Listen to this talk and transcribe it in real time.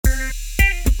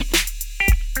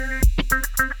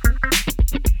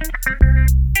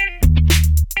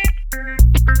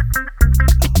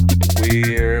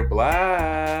We're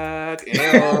black.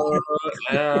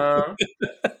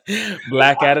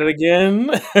 Black at it again.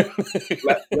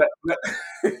 Black, black, black.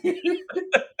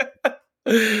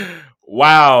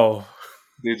 Wow.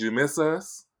 Did you miss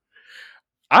us?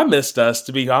 I missed us,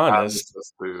 to be I missed honest.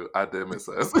 us too. I did miss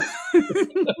us.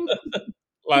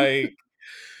 Like,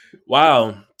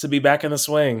 wow, to be back in the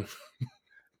swing.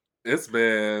 It's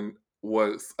been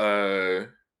what's 4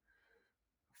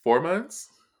 months?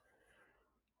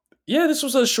 Yeah, this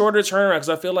was a shorter turnaround because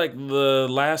I feel like the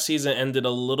last season ended a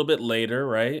little bit later,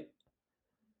 right?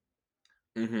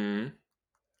 Mm-hmm.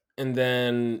 And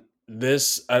then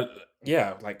this,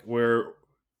 yeah, like we're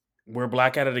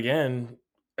black at it again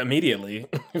immediately.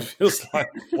 It feels like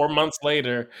 4 months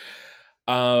later.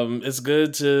 It's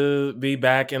good to be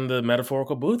back in the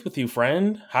metaphorical booth with you,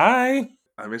 friend. Hi.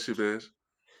 I miss you, bitch.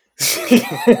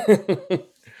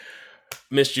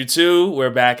 Missed you too. We're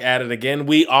back at it again.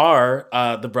 We are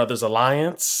the Brothers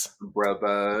Alliance.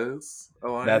 Brothers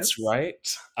That's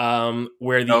Alliance. right.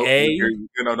 Where the No, A.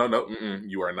 no. Mm-mm.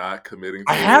 You are not committing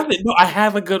I to it. have it. No, I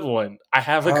have a good one. I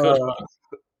have a good Uh,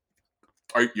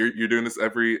 one. you're doing this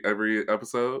every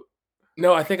episode?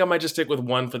 No, I think I might just stick with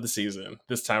one for the season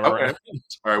this time Okay. around.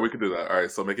 All right, we can do that. All right,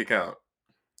 so make it count.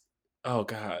 Oh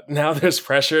God. Now there's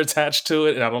pressure attached to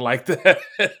it, and I don't like that.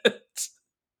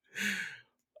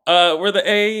 Where the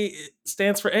A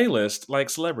stands for A list, like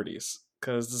celebrities,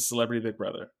 because this is Celebrity Big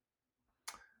Brother.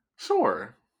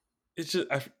 Sure. It's just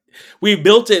we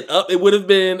built it up. It would have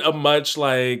been a much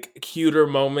like cuter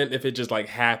moment if it just like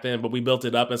happened, but we built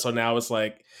it up, and so now it's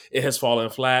like it has fallen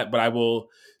flat. But I will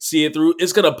see it through.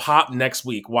 It's gonna pop next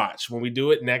week. Watch when we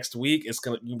do it next week. It's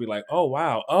gonna you'll be like, oh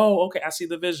wow, oh okay, I see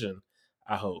the vision.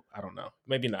 I hope. I don't know.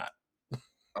 Maybe not.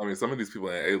 I mean, some of these people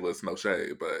in A list, no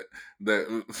shade, but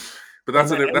that, but On that's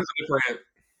the that's a different.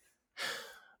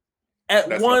 at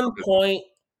That's not one point,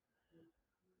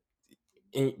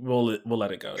 we'll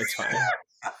let it go. It's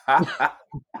fine.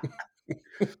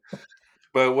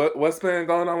 But what's been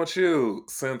going on with you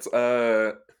since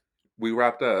we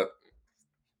wrapped up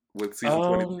with season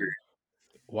 23?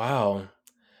 Wow.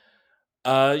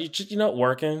 You know,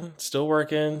 working,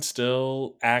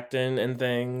 still acting and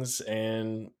things,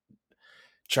 and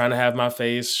trying to have my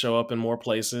face show up in more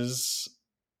places.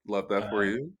 Love that for Uh,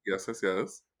 you. Yes, yes,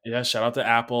 yes. yeah, shout out to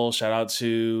Apple. Shout out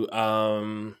to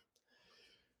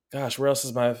gosh, where else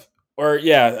is my? Or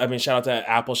yeah, I mean, shout out to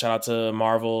Apple. Shout out to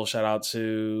Marvel. Shout out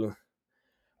to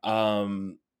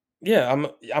um, yeah,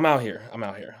 I'm out here. I'm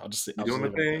out here. You I'll just doing the leave it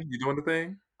at that. thing? You doing the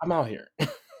thing? I'm out here.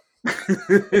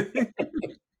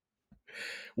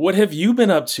 What have you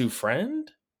been up to, friend?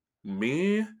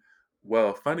 Me?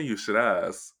 Well, funny you should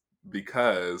ask,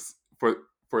 because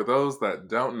for those that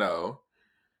don't know,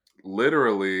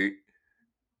 literally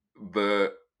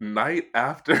the night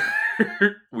after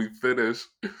we finished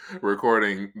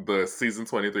recording the season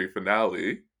 23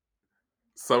 finale,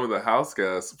 some of the house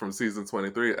guests from season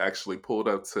 23 actually pulled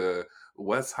up to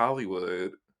West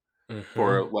Hollywood Hmm.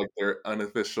 for like their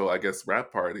unofficial, I guess,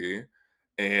 rap party.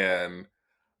 And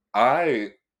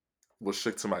I was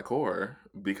shook to my core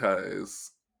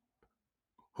because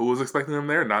who was expecting them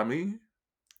there? Not me.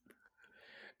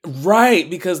 Right,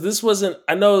 because this wasn't.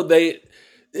 I know they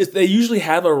usually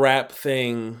have a rap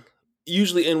thing,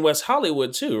 usually in West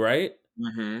Hollywood too, right?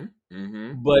 Mm-hmm.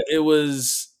 Mm-hmm. But it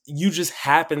was you just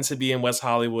happened to be in West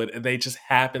Hollywood, and they just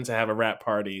happened to have a rap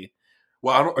party,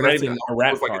 Well, I don't. or not That's it. even a It was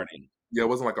rap like party. yeah, it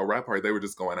wasn't like a rap party. They were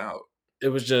just going out. It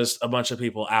was just a bunch of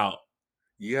people out.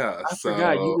 Yeah, I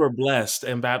forgot you so were blessed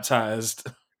and baptized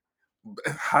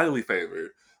highly favored.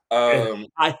 and Um,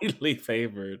 highly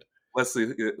favored. let's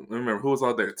see. Remember who was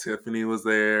all there? Tiffany was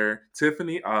there.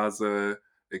 Tiffany, Azza,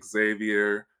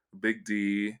 Xavier, Big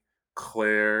D,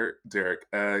 Claire, Derek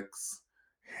X,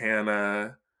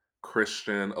 Hannah,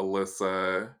 Christian,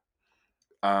 Alyssa.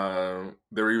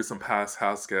 There were even some past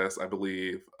house guests, I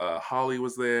believe. Holly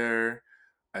was there.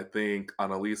 I think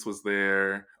Annalise was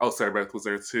there. Oh, Sarah Beth was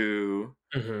there too.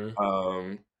 Hmm.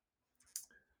 Um,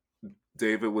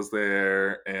 David was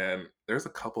there, and there's a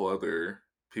couple other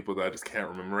people that I just can't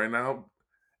remember right now.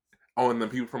 Oh, and then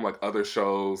people from like other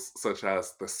shows such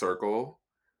as The Circle,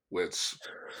 which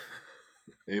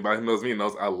anybody who knows me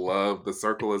knows I love The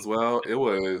Circle as well. It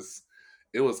was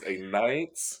a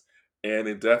night, and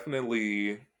it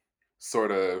definitely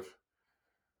sort of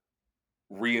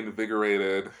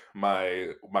reinvigorated my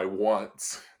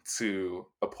want to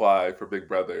apply for Big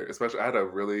Brother. Especially, I had a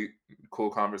really cool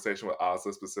conversation with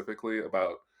Asa specifically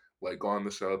about like going on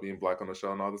the show, being black on the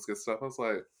show, and all this good stuff. I was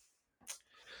like,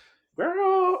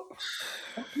 girl,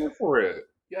 I'm here for it.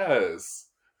 Yes.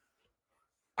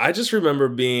 I just remember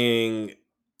being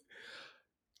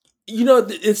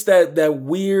It's that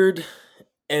weird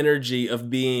energy of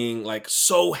being like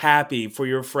so happy for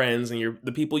your friends and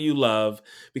the people you love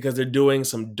because they're doing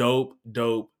some dope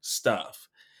stuff.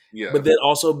 Yeah. But then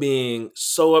also being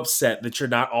so upset that you're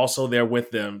not also there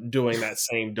with them doing that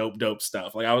same dope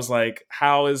stuff. Like I was like,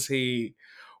 how is he?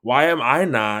 Why am I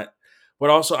not? But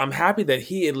also, I'm happy that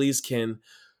he at least can.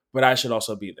 But I should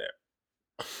also be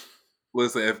there.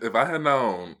 Listen, if I had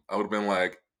known, I would have been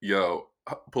like, "Yo,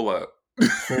 pull up."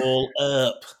 Pull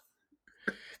up,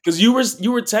 because you were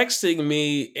texting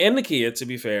me and Nakia. To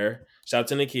be fair, shout out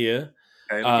to Nakia.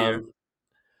 Hey, Nakia. Um,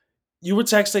 you were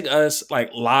texting us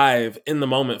like live in the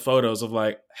moment photos of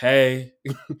like, hey,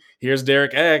 here's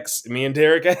Derek X, me and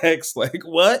Derek X. Like,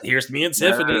 what? Here's me and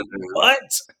Tiffany. Yes.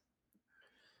 What?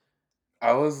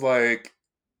 I was like,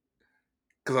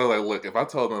 because I was like, look, if I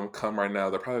told them come right now,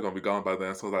 they're probably gonna be gone by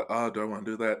then. So I was like, oh, do I want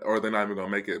to do that? Or they're not even gonna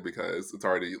make it because it's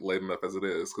already late enough as it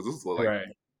is. Because this is like Right.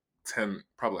 10,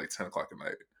 probably like 10 o'clock at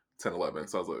night, 10, 11.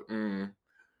 So I was like,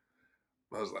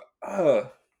 I was like,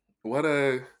 what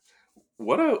a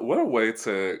what a way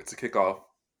to kick off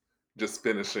just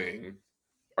finishing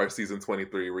our season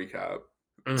 23 recap.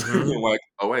 Mm-hmm. Like,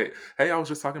 oh wait, hey, I was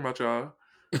just talking about y'all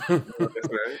Was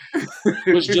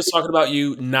yesterday. just talking about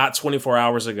you not 24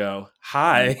 hours ago.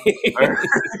 Hi.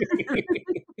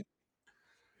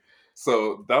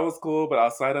 So that was cool, but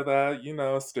outside of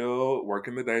that, still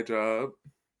working the day job,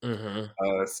 hmm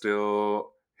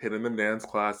still hitting them dance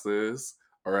classes,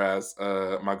 or as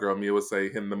my girl Mia would say,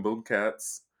 hitting them boom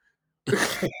cats.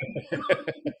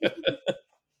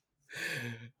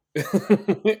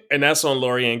 And that's on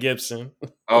Lorianne Gibson.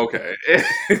 Okay.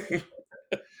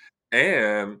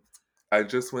 And I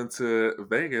just went to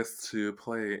Vegas to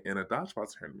play in a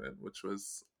dodgeball tournament, which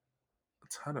was a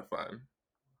ton of fun.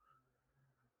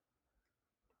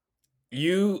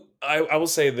 I will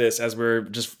say this as we're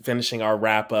just finishing our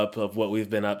wrap up of what we've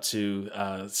been up to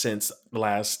since the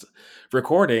last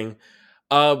recording.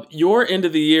 Your end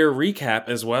of the year recap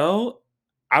as well.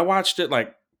 I watched it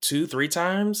like 2, 3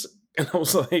 times, and I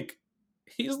was like,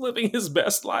 he's living his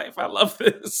best life. I love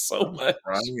this so I'm much.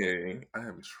 trying. I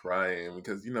am trying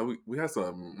because we had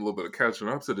some little bit of catching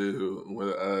up to do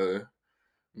when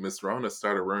Miss Rona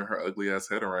started running her ugly ass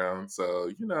head around.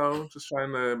 So just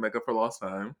trying to make up for lost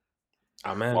time,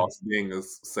 Amen. whilst being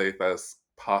as safe as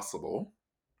possible.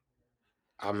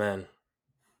 Amen.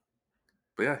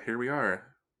 But yeah, here we are,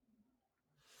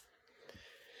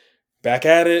 Back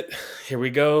at it. Here we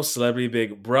go. Celebrity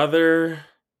Big Brother,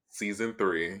 season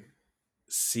 3.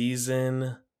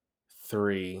 season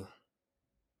 3.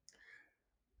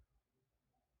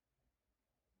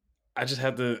 I just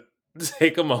had to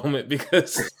take a moment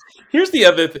because here's the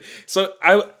other thing. So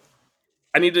I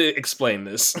need to explain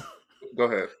this. Go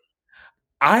ahead.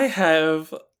 I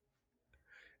have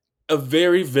a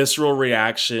very visceral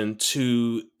reaction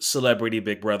to Celebrity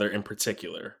Big Brother in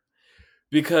particular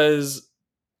because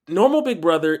normal Big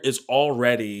Brother is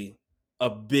already a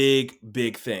big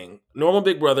thing. Normal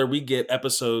Big Brother, we get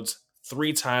episodes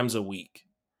 3 times a week.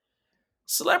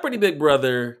 Celebrity Big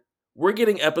Brother, we're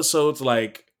getting episodes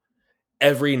like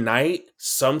every night,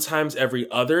 sometimes every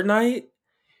other night.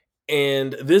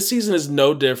 And this season is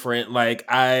no different. Like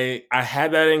I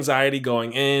had that anxiety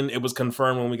going in. It was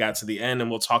confirmed when we got to the end, and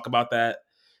we'll talk about that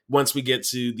once we get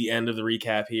to the end of the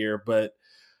recap here. But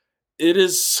it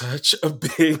is such a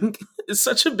big it's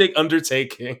such a big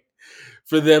undertaking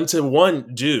for them to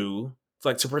one do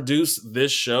like to produce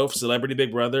this show for Celebrity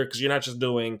Big Brother, because you're not just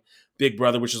doing Big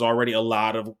Brother, which is already a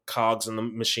lot of cogs in the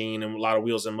machine and a lot of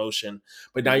wheels in motion,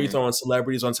 but now you're Hmm. throwing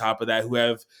celebrities on top of that who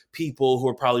have people who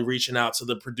are probably reaching out to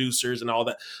the producers and all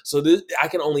that. So I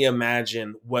can only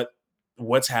imagine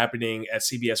what's happening at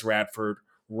CBS Radford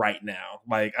right now.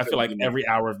 Like I feel like every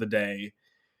hour of the day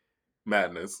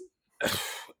Madness.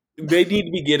 they need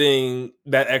to be getting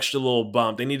that extra little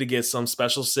bump. They need to get some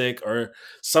special sick or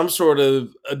some sort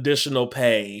of additional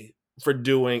pay for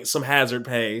doing some hazard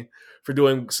pay for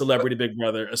doing Celebrity Big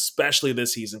Brother, especially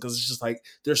this season, because it's just like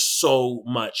there's so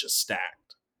much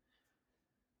stacked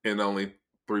In only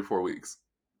 3-4 weeks.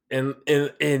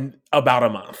 in about a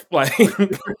month. Like,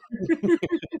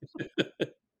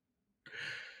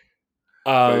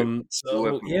 But so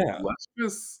listen, yeah.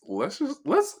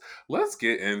 let's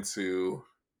get into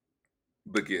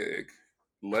the gig.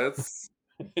 Let's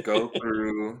go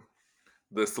through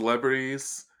the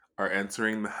celebrities are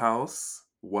entering the house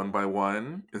one by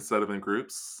one instead of in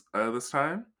groups this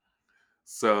time.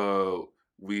 So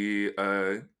we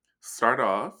start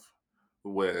off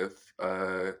with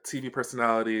TV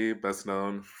personality best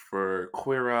known for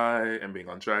Queer Eye and being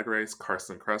on Drag Race,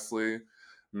 Carson Kressley.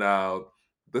 Now,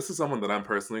 this is someone that I'm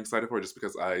personally excited for just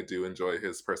because I do enjoy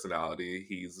his personality.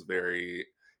 He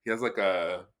has like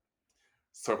a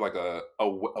sort of like a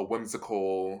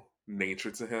whimsical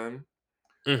nature to him.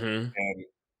 Hmm. And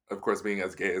of course, being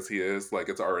as gay as he is, like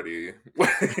it's already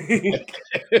like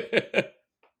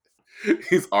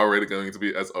he's already going to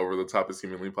be as over the top as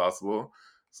humanly possible.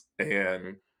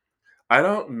 And I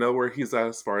don't know where he's at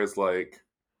as far as like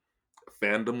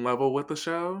fandom level with the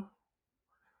show,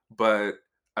 but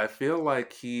I feel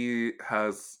like he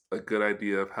has a good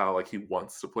idea of how like he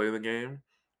wants to play the game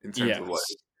in terms of like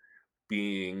Yes.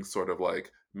 being sort of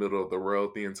like middle of the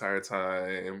road the entire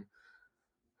time,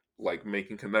 like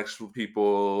making connections with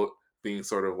people, being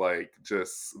sort of like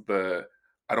just the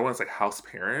I don't want to say house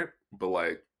parent, but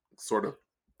like sort of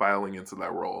filing into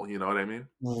that role. You know what I mean?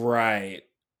 Right.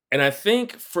 And I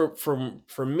think for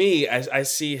me, I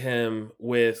see him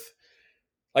with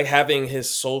like having his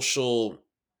social,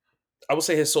 I would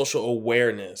say his social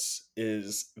awareness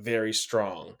is very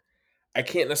strong. I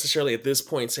can't necessarily at this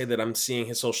point say that I'm seeing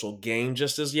his social game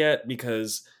just as yet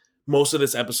because most of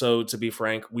this episode, to be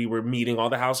frank, we were meeting all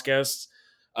the house guests.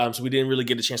 So we didn't really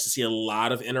get a chance to see a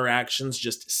lot of interactions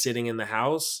just sitting in the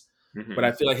house. But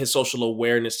I Hmm. feel like his social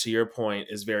awareness, to your point,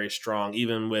 is very strong,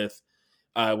 even with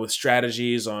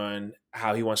strategies on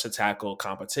how he wants to tackle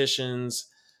competitions,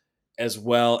 as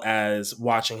well as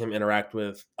watching him interact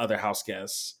with other house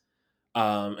guests.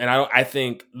 And I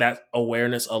think that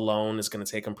awareness alone is going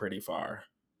to take him pretty far.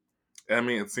 I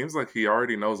mean, it seems like he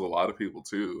already knows a lot of people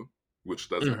too, which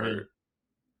doesn't Hmm. hurt.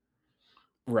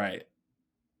 Right.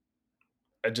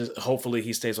 I just hopefully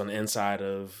he stays on the inside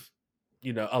of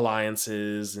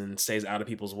alliances and stays out of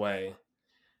people's way.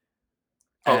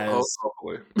 As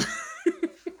Hopefully.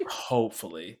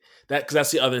 hopefully that because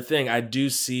that's the other thing. I do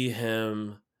see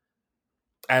him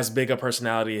as big a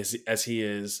personality as he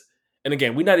is. And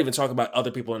again, we're not even talking about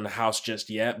other people in the house just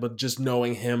yet, but just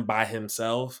knowing him by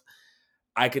himself,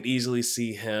 I could easily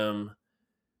see him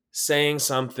saying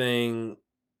something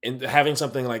and having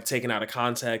something like taken out of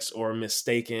context or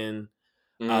mistaken,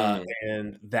 uh, Mm,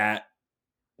 and that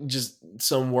just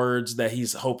some words that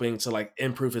he's hoping to like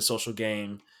improve his social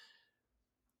game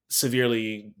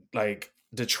severely like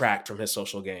detract from his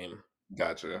social game.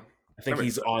 gotcha. I That think makes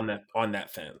he's sense. on that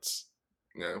fence.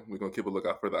 Yeah, we're gonna keep a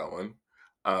lookout for that one.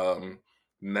 Um,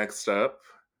 Next up,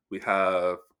 we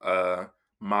have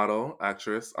model,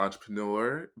 actress,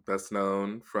 entrepreneur, best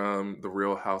known from The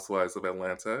Real Housewives of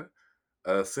Atlanta,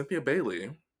 Cynthia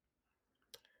Bailey.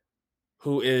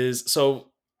 Who is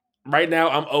so right now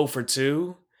I'm 0 for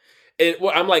 2.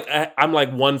 Well, I'm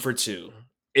like 1 for 2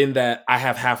 in that I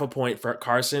have half a point for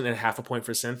Carson and half a point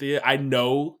for Cynthia. I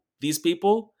know these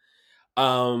people.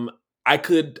 Um I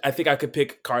think I could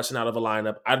pick Carson out of a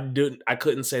lineup. I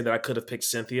couldn't say that I could have picked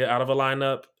Cynthia out of a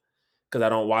lineup because I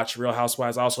don't watch Real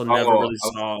Housewives. I also never Oh, really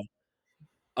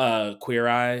saw Queer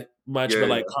Eye much, yeah, but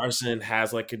like yeah. Carson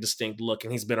has like a distinct look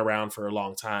and he's been around for a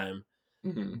long time.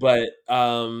 Mhm. But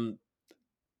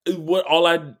what all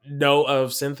I know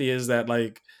of Cynthia is that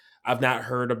like I've not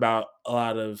heard about a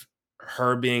lot of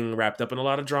her being wrapped up in a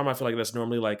lot of drama. I feel like that's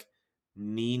normally like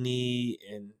Nene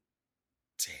and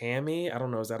Tammy. I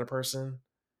don't know. Is that a person?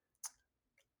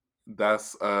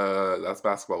 That's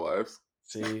Basketball Wives.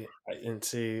 See.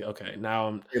 Okay, now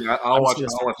And I'm just gonna I don't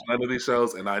watch none of these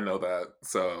shows, and I know that.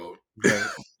 So, great,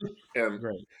 and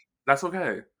great. that's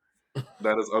okay.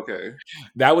 That is okay.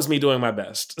 That was me doing my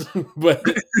best, but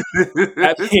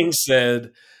that being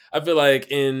said, I feel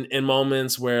like in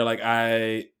moments where like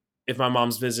if my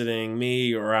mom's visiting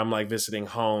me or I'm like visiting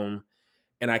home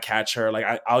and I catch her,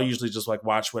 like I'll usually just like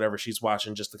watch whatever she's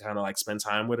watching just to kind of like spend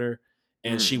time with her.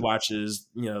 And she Mm. watches,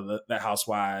 the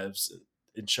Housewives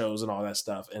and shows and all that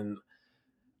stuff. And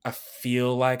I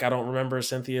feel like I don't remember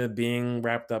Cynthia being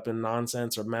wrapped up in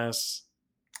nonsense or mess,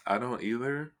 I don't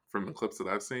either from the clips that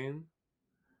I've seen,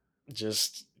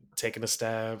 just taking a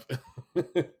stab.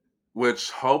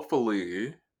 which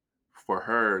hopefully for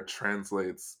her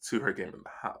translates to her game in the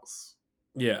house.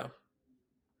 Yeah.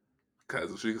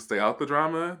 Because if she can stay out the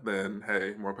drama, then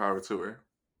hey, more power to her.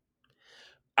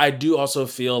 I do also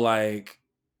feel like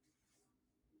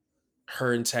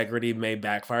her integrity may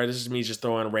backfire. This is me just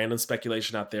throwing random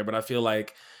speculation out there, but I feel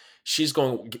like she's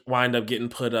going to wind up getting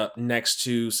put up next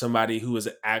to somebody who is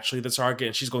actually the target,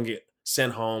 and she's going to get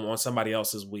sent home on somebody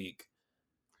else's week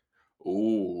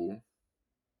Ooh,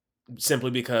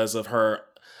 simply because of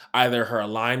either her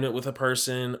alignment with a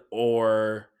person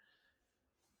or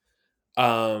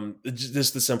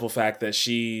just the simple fact that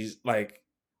she's like,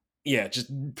 yeah, just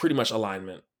pretty much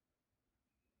alignment.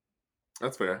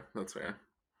 that's fair. That's fair.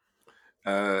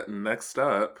 Next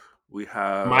up, We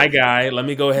My have guy, let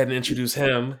me go ahead and introduce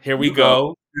him. Here we you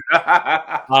go. go.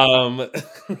 Um,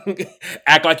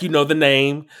 act like you know the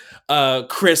name.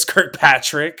 Chris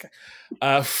Kirkpatrick.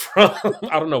 From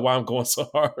I don't know why I'm going so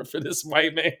hard for this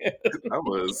white man. That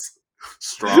was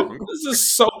strong. This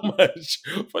is so much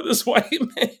for this white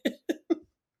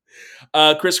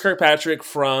man. Chris Kirkpatrick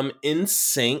from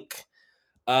NSYNC,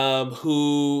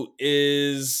 who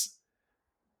is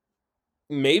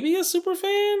maybe a super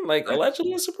fan, like I,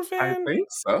 allegedly a super I fan. think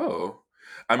so.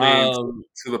 I mean, Um,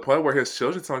 to the point where his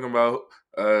children talking about,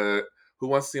 uh, who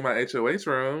wants to see my HOH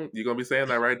room? You gonna be saying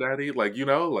that, right, Daddy? Like,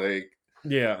 like,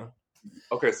 yeah.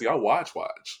 okay, so y'all watch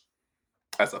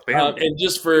as a family. And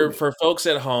just Really? for folks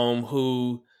at home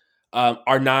who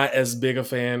are not as big a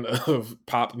fan of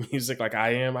pop music like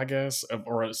I am, I guess,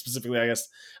 or specifically, I guess,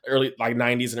 early like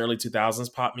 '90s and early 2000s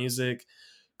pop music.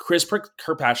 Chris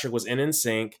Kirkpatrick was in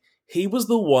NSYNC. He was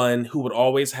the one who would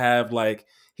always have like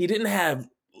he didn't have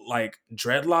like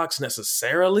dreadlocks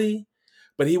necessarily,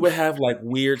 but he would have like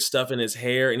weird stuff in his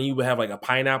hair, and he would have like a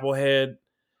pineapple head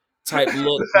type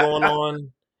look going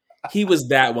on. He was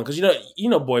that one because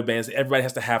boy bands. Everybody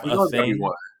has to have There's a always gotta be thing.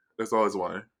 one. There's always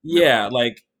one Yeah, minimum.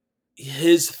 like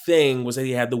his thing was that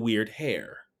he had the weird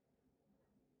hair,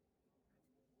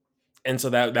 and so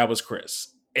that was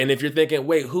Chris. And if you're thinking,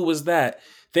 wait, who was that?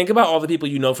 Think about all the people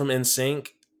you know from NSYNC,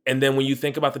 and then when you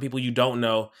think about the people you don't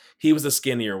know, he was the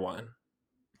skinnier one.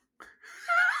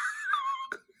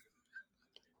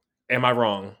 Am I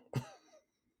wrong?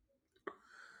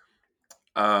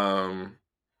 Um,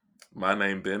 my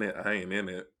name Bennett. I ain't in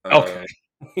it. Okay,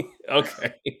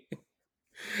 okay.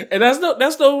 And that's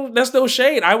no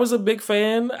shade. I was a big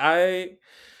fan.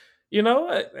 You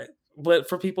know, but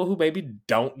for people who maybe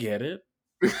don't get it,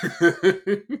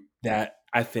 that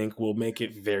I think will make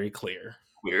it very clear.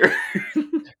 Weird.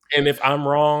 And if I'm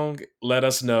wrong, let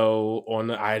us know on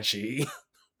the IG.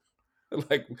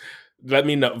 Like, let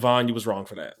me know, Vaughn, you was wrong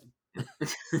for that.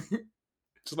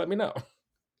 Just let me know.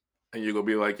 And you're gonna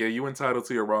be like, yeah, you entitled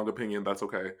to your wrong opinion. That's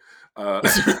okay. Uh,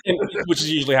 Which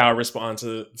is usually how I respond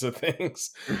to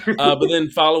things. But then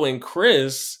following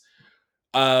Chris,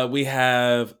 we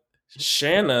have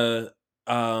Shanna.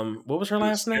 What was her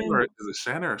last name? Is it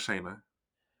Shanna or Shayna?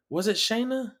 Was it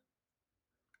Shayna?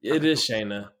 I It think is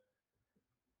Shayna.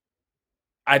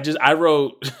 I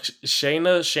wrote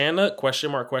Shanna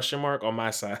question mark on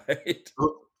my side.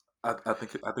 I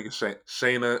think it's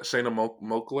Shayna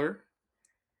Mokler.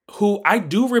 Who I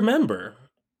do remember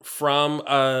from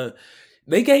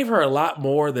they gave her a lot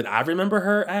more than I remember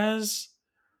her as.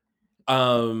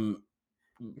 Um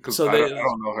Because so I they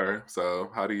don't know her. So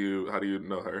how do you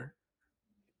know her?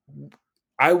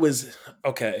 I was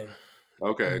okay.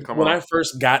 Okay, come When on. I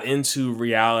first got into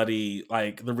reality,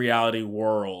 like the reality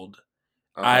world,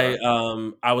 Uh huh.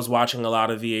 I was watching a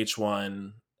lot of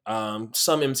VH1,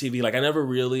 some MTV. Like I never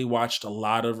really watched a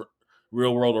lot of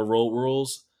Real World or Road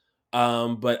Rules.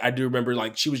 But I do remember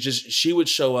like she would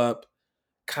show up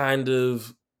kind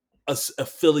of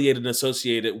affiliated and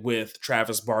associated with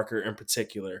Travis Barker in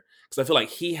particular because I feel like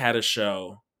he had a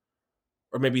show,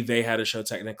 or maybe they had a show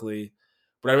technically.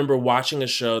 But I remember watching a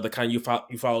show that kind of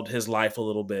you followed his life a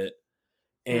little bit,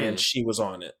 and Hmm. she was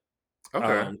on it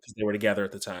Okay. because they were together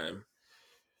at the time.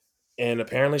 And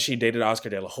apparently, she dated Oscar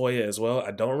De La Hoya as well.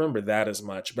 I don't remember that as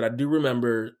much, but I do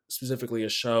remember specifically a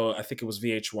show. I think it was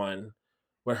VH1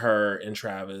 with her and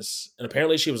Travis. And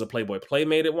apparently, she was a Playboy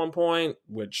Playmate at one point,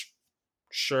 which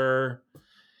sure.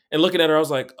 And looking at her, I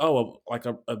was like, oh, like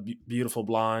a beautiful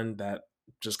blonde that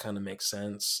just kind of makes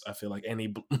sense. I feel like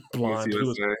any Miss blonde who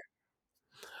was, USA.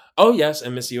 oh yes,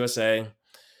 and Miss USA.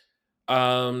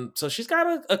 So she's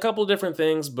got a couple different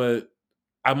things, but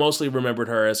I mostly remembered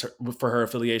her as for her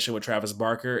affiliation with Travis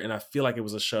Barker, and I feel like it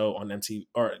was a show on MTV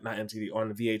or not MTV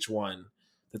on VH1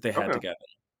 that they had Okay. together.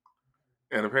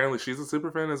 And apparently she's a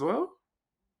super fan as well.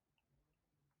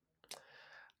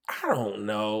 I don't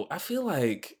know. I feel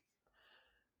like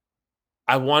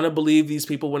I want to believe these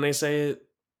people when they say it,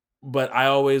 but I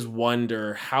always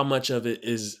wonder how much of it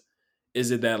is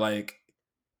it that like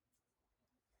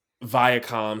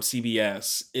Viacom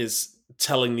CBS is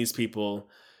telling these people,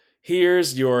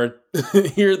 here's your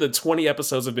here are the 20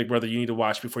 episodes of Big Brother you need to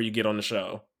watch before you get on the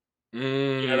show.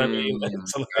 You know what I mean? Mm,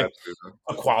 So got like you.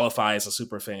 to qualify as a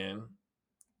super fan.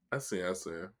 I see. I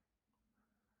see.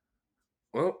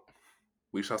 Well,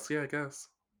 we shall see. I guess.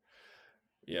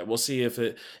 Yeah, we'll see if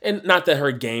it and not that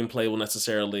her gameplay will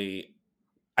necessarily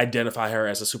identify her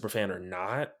as a super fan or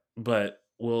not, but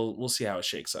we'll see how it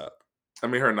shakes up. I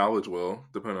mean, her knowledge will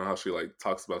depend on how she like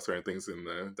talks about certain things in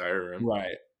the diary room.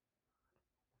 Right.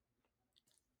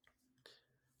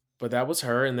 But that was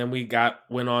her, and then we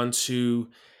went on to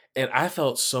And I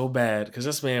felt so bad because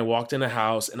this man walked in the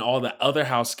house and all the other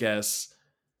house guests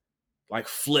like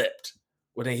flipped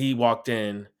when he walked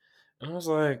in. And I was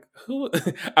like, who?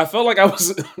 I felt like I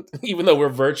was, even though we're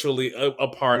virtually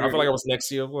apart, I felt like I was next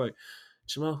to you. I'm like,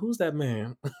 Jamell, who's that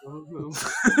man?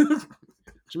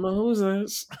 Jamell, who is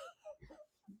this?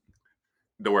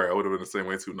 Don't worry, I would have been the same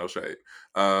way too. No shade.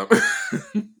 Um,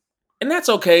 And that's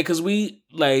okay because we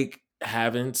like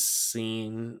haven't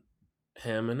seen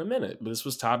him in a minute. But this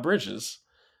was Todd Bridges,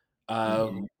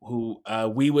 mhm. who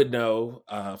we would know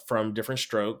from Different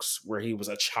Strokes, where he was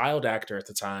a child actor at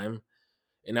the time,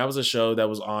 and that was a show that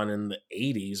was on in the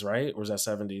 '80s, right? Or was that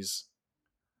 '70s?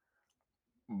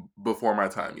 Before my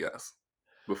time, yes.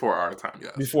 Before our time,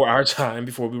 yes. Before our time,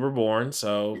 before we were born.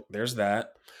 So there's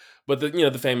that. But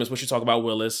the famous, what you talk about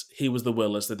Willis, he was the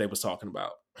Willis that they was talking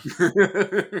about.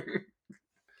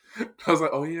 I was like,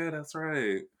 oh yeah, that's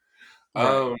right. Right.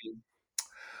 Um,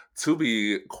 to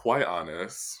be quite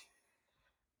honest,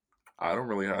 I don't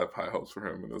really have high hopes for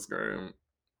him in this game.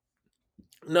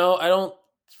 No, I don't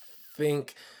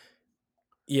think.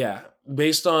 Yeah,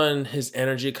 based on his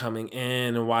energy coming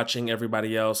in and watching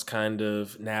everybody else kind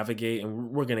of navigate,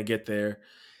 and we're gonna get there.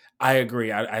 I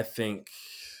agree. I think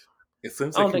It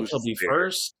seems I like don't he think was he'll just be there.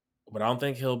 first, but I don't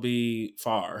think he'll be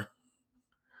far.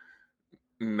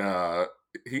 Nah,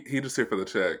 he just here for the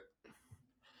check.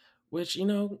 Which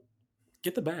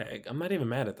get the bag. I'm not even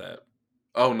mad at that.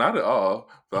 Oh, not at all.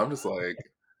 But I'm just like,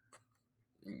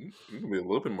 you can be a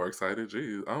little bit more excited.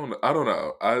 Geez, I don't know. I don't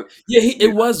know. Yeah, Yeah,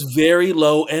 it was very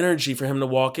low energy for him to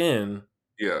walk in.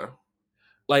 yeah.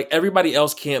 Like everybody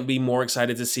else can't be more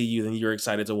excited to see you than you're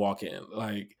excited to walk in.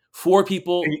 Like four And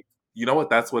people, you know what?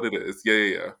 That's what it is. Yeah,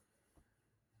 yeah, yeah.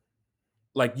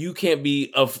 like you can't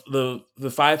be of the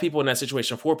five people in that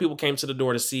situation. Four people came to the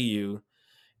door to see you,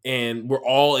 and we're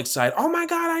all excited. Oh my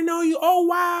god, I know you! Oh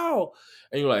wow!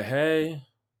 And you're like, hey,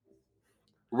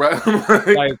 Right. I'm like,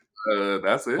 like,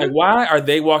 that's like it. why are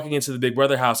they walking into the Big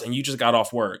Brother house and you just got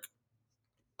off work?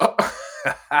 Oh.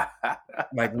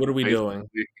 Like, what are we doing?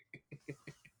 Basically.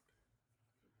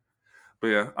 But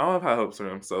yeah, I don't have high hopes for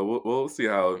him, so we'll see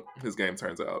how his game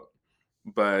turns out.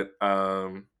 But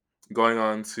going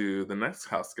on to the next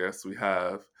house guest, we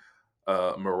have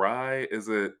Mirai. Is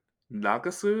it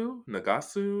Nagasu?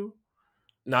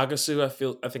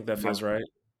 Nagasu, I think that Nag- feels right.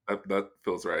 that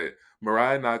feels right.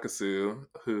 Mirai Nagasu,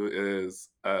 who is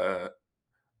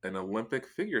an Olympic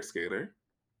figure skater,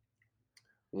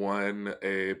 won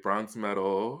a bronze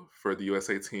medal for the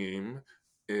USA team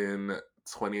in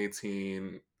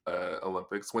 2018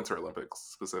 Olympics, Winter Olympics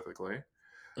specifically.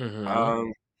 Mm-hmm.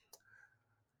 Um,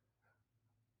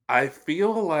 I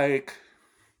feel like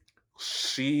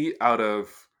she, out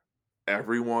of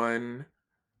everyone,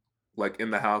 like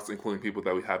in the house, including people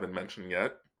that we haven't mentioned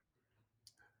yet,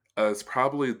 is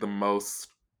probably the most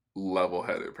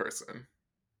level-headed person.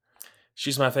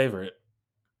 She's my favorite.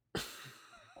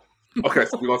 Okay,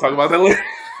 so we're gonna talk about that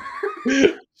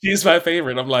later. She's my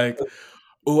favorite. I'm like,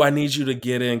 oh, I need you to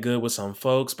get in good with some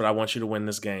folks, but I want you to win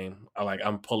this game.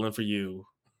 I'm pulling for you.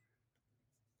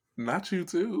 Not you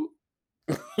too.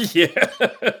 Yeah.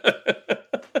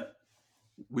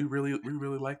 We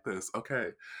really like this.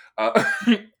 Okay,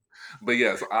 but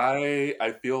yes,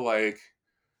 I feel like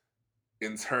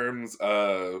in terms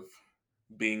of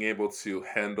being able to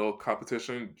handle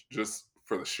competition, just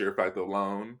for the sheer fact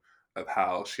alone of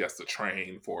how she has to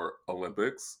train for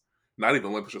Olympics, not even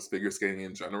Olympics, just figure skating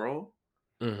in general.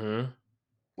 Mm-hmm.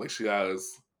 Like she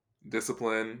has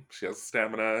discipline, she has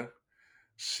stamina,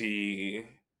 she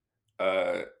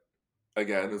uh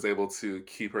again is able to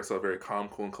keep herself very calm,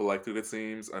 cool, and collected, it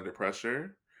seems, under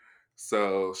pressure.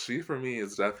 So she for me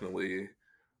is definitely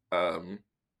um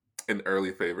an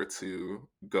early favorite to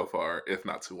go far, if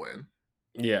not to win.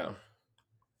 Yeah.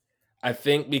 I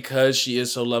think because she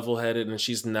is so level headed and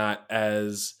she's not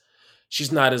as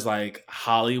like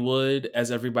Hollywood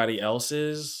as everybody else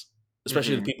is,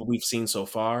 especially the Hmm. people we've seen so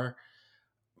far.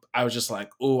 I was just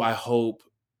like, oh, I hope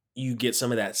you get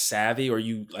some of that savvy, or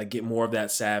you like get more of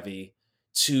that savvy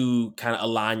to kind of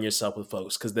align yourself with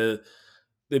folks, because the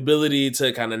ability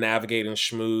to kind of navigate and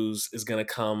schmooze is going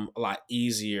to come a lot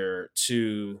easier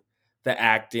to the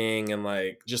acting and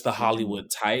like just the Hmm. Hollywood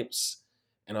types.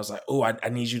 And I was like, oh, I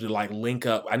need you to like link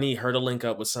up. I need her to link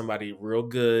up with somebody real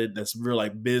good that's real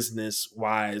like business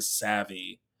wise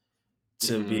savvy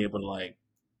to be Hmm. able to like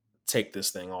take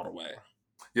this thing all the way.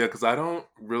 Yeah, because I don't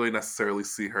really necessarily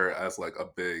see her as like a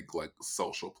big like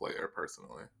social player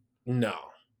personally. No,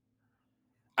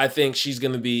 I think she's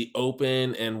going to be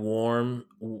open and warm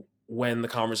when the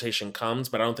conversation comes,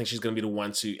 but I don't think she's going to be the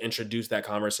one to introduce that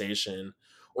conversation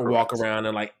or walk Correct. around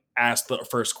and like ask the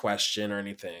first question or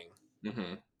anything.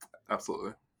 Hmm.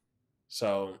 Absolutely.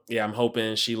 So yeah, I'm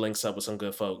hoping she links up with some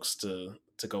good folks to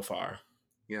go far.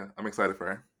 Yeah, I'm excited for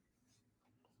her.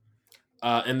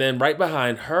 And then right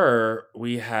behind her,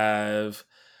 we have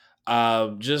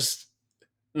just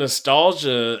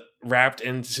nostalgia wrapped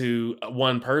into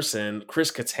one person.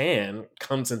 Chris Kattan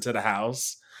comes into the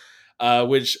house,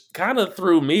 which kind of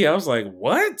threw me. I was like,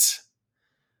 "What?"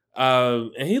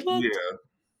 And Yeah,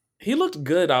 he looked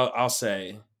good. I'll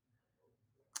say.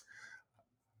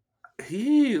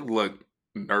 he looked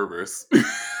nervous.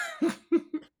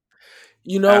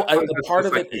 You I know, feel like a that's part just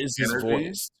of like it the is his energy.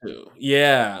 voice too.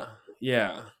 Yeah,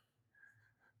 yeah.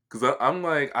 Because I'm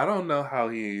like, I don't know how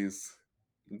he's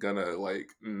gonna like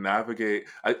navigate.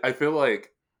 I feel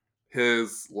like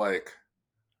his like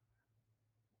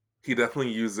he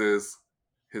definitely uses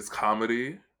his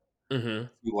comedy Hmm.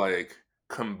 to like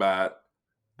combat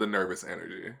the nervous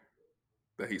energy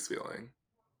that he's feeling.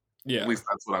 At Yeah, least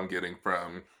that's what I'm getting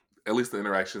from at least the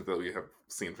interactions that we have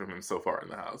seen from him so far in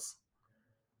the house.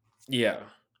 yeah.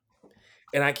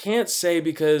 And I can't say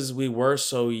because we were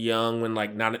so young when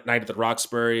like Night at the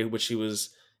Roxbury, which he was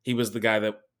the guy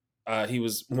that he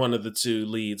was one of the two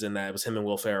leads in that. It was him and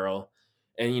Will Ferrell,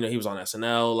 and he was on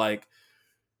SNL. Like,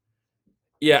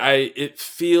 yeah, I it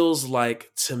feels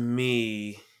like to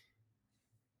me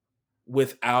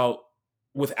without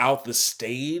without the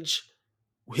stage,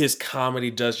 his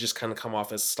comedy does just kind of come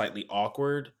off as slightly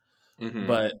awkward. Hmm.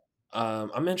 But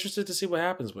I'm interested to see what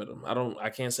happens with him. I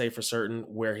can't say for certain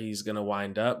where he's gonna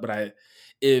wind up, but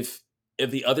if if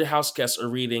the other house guests are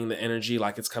reading the energy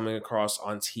like it's coming across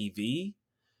on TV,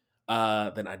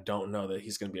 then I don't know that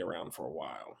he's gonna be around for a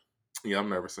while. Yeah, I'm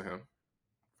nervous for him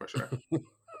for sure.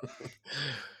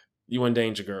 You in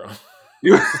danger, girl.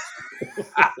 You,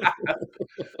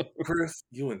 Chris,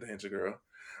 you in danger, girl.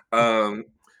 Um,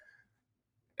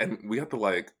 and we have to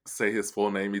like say his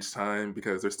full name each time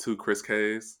because there's two Chris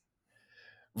K's.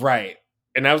 Right.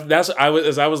 And that's I was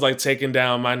as I was like taking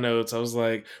down my notes. I was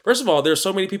like, first of all, there's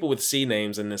so many people with C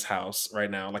names in this house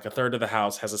right now. Like a third of the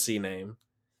house has a C name.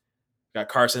 Got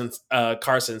Carson, Oh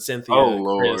Cynthia,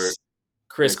 Lord, and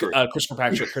Chris. Chris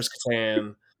Kirkpatrick, Chris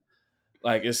Kattan.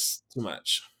 Like it's too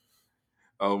much.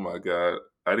 Oh my God,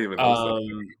 I didn't even notice that.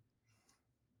 Um,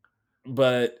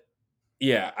 but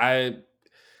yeah, I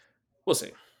we'll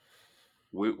see.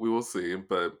 We will see.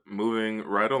 But moving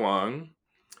right along,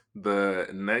 the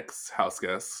next house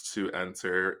guest to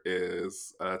enter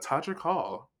is Todrick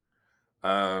Hall,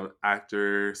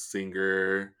 actor,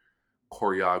 singer,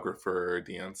 choreographer,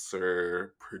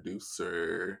 dancer,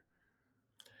 producer,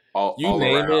 You all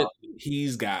name around. it,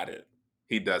 he's got it.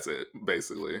 He does it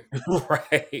basically.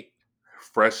 Right.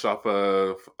 Fresh off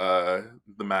of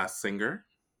The Masked Singer,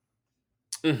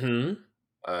 Mm-hmm.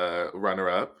 runner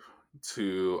up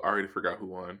to I already forgot who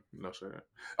won. No shit.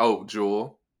 Oh,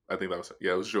 Jewel. I think that was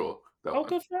yeah, it was Jewel that Oh, won.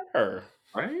 good for her.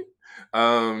 Right?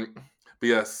 But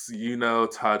yes, you know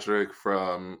Todrick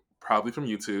from probably from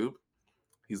YouTube.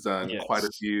 He's done quite a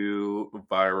Yes. few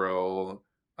viral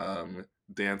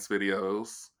dance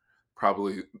videos.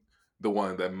 Probably the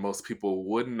one that most people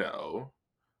would know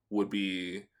would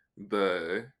be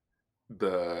the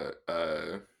the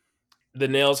The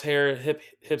nails, hair,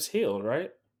 hips healed,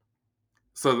 right?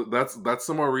 so that's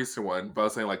the more recent one. But I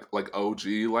was saying like OG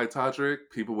like Todrick,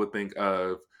 people would think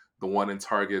of the one in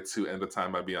Target to End of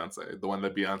Time by Beyonce, the one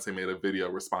that Beyonce made a video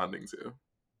responding to.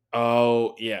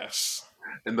 Oh, yes.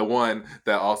 And the one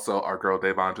that also our girl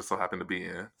Davon just so happened to be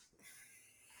in.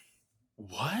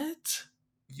 What?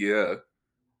 Yeah.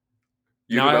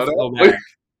 You Now I didn't have know to go back.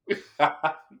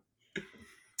 that?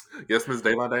 Yes, Miss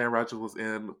Davon Diane Rogers was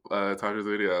in Tasha's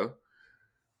video.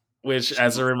 Which, She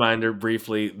as a was reminder,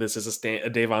 briefly, this is a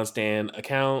Davon Stan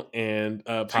account and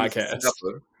she was with podcast.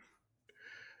 Stella.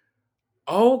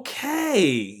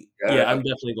 Okay. Yeah, I'm Yeah.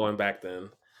 definitely going back then.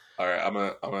 All right, I'm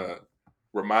gonna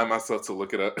remind myself to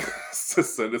look it up to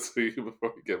send it to you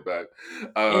before we get back.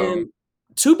 And Um,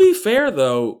 to be fair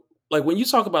though, like when you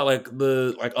talk about like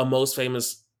the like a most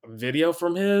famous video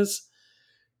from his,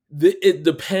 it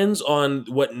depends on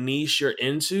what niche you're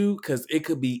into because it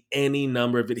could be any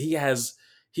number of it.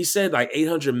 He said like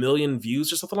 800 million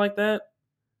views or something like that.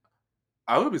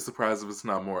 I would be surprised if it's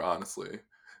not more, honestly,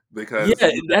 because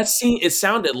Yeah, that scene it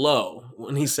sounded low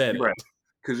when he said right, it.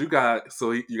 because you got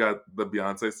you got the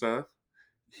Beyonce stuff.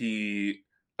 He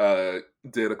uh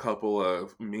did a couple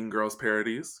of Mean Girls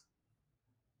parodies.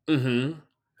 Hmm.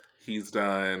 He's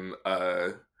done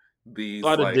A these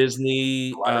lot of like a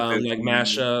Disney, lot of like Disney.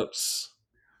 mashups.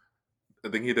 I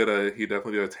think he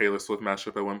definitely did a Taylor Swift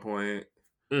mashup at one point.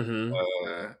 Hmm.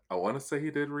 I want to say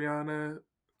he did Rihanna.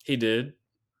 He did.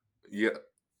 Yeah,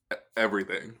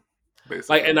 everything,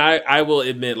 Like, basically. and I will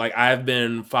admit, like, I've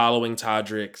been following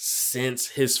Todrick since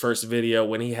his first video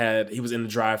when he was in the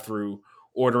drive through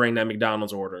ordering that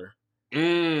McDonald's order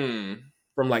Mm,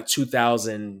 from like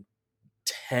 2010.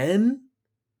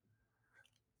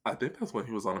 I think that's when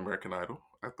he was on American Idol.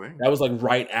 I think. That was like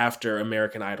right after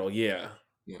American Idol, yeah.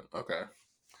 Yeah. Okay.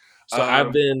 So I've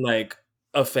Um. been like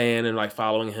a fan and like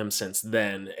following him since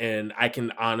then, and I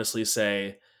can honestly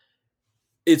say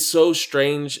it's so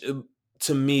strange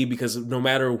to me because no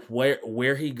matter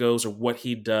where he goes or what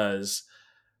he does,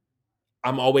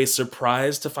 I'm always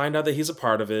surprised to find out that he's a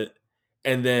part of it.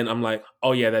 And then I'm like,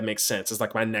 oh yeah, that makes sense. It's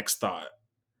like my next thought.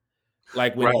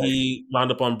 Like when Right. he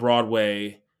wound up on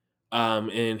Broadway,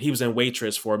 and he was in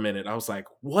Waitress for a minute, I was like,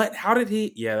 what? How did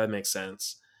he? Yeah, that makes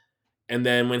sense. And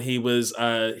then when he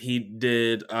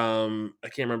did, I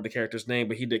can't remember the character's name,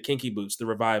 but he did Kinky Boots, the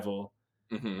revival.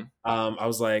 Hmm. I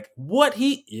was like, what?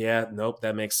 Yeah, nope,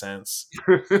 that makes sense.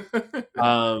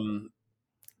 Um,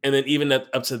 and then even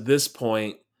up to this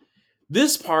point,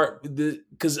 this part,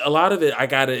 because a lot of it, I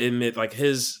gotta admit, like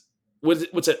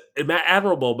what's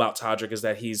admirable about Todrick is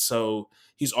that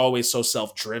he's always so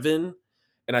self driven,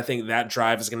 and I think that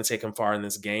drive is going to take him far in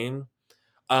this game.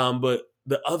 But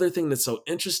the other thing that's so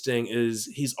interesting is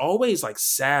he's always like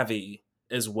savvy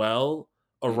as well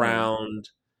Hmm. around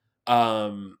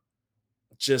um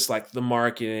just like the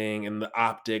marketing and the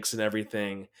optics and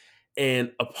everything.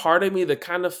 And a part of me that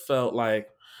kind of felt like,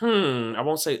 I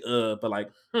won't say but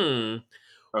like,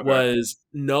 Okay. was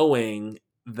knowing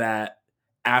that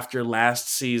after last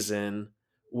season,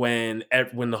 when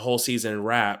the whole season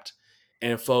wrapped,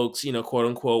 and folks, quote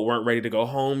unquote, weren't ready to go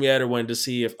home yet, or wanted to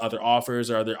see if other offers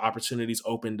or other opportunities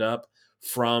opened up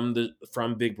from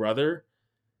Big Brother,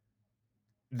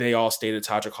 they all stayed at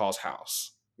Todrick Hall's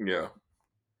house, Yeah.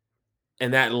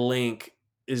 and that link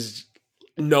is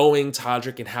knowing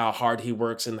Todrick and how hard he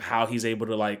works and how he's able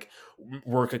to like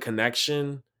work a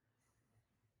connection.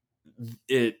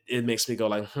 It makes me go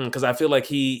like, because I feel like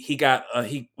he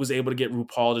was able to get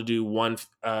RuPaul to do one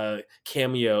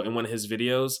cameo in one of his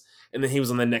videos, and then he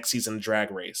was on the next season of Drag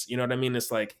Race. You know what I mean?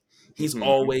 It's like he's Hmm.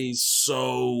 always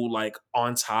so like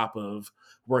on top of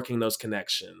working those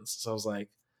connections. So I was like,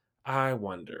 I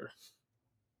wonder.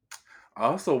 I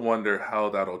also wonder how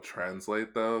that'll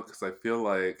translate though, because I feel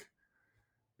like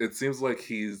it seems like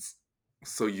he's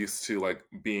so used to like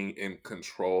being in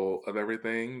control of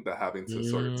everything that having to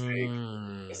sort of take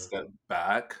a Mm, step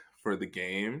back for the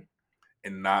game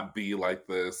and not be like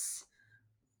this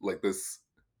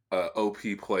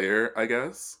OP player, I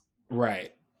guess.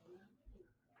 right.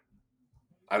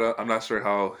 I'm not sure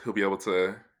how he'll be able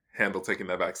to handle taking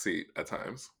that back seat at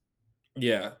times.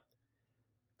 Yeah.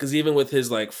 Because even with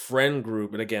his like friend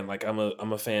group, and again, like I'm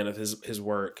a fan of his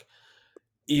work.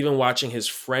 Even watching his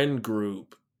friend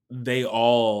group, they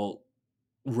all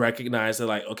recognize that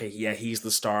like, okay, yeah, he's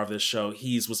the star of this show.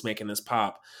 He's what's making this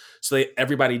pop. So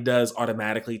everybody does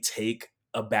automatically take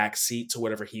a back seat to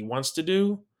whatever he wants to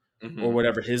do or Hmm.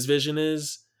 whatever his vision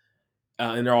is,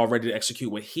 and they're all ready to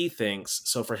execute what he thinks.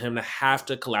 So for him to have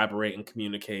to collaborate and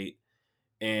communicate,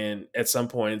 and at some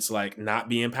points like not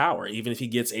be in power, even if he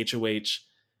gets HOH,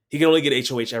 he can only get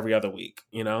HOH every other week,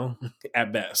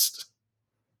 at best.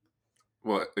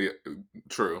 Well, yeah,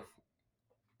 true.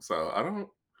 So I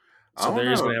So don't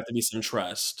there is going know. to have to be some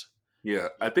trust. Yeah,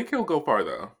 I think he'll go far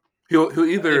though. He'll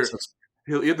I think either so.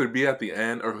 he'll either be at the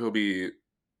end or he'll be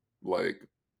like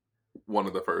one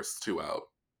of the first two out.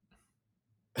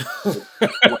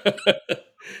 Like,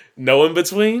 No in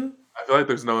between. I feel like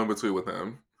there's no in between with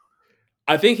him.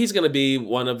 I think he's going to be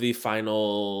one of the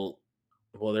final.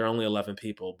 Well, there are only 11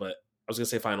 people, but I was going to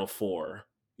say final four.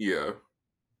 Yeah,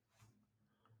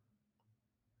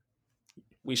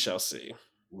 We shall see.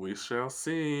 we shall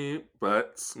see.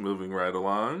 But moving right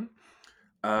along,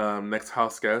 next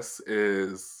house guest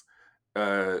is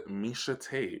Misha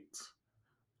Tate,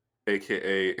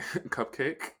 aka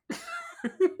Cupcake,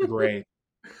 Great.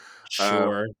 uh,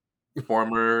 Sure.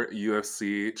 former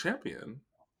UFC champion.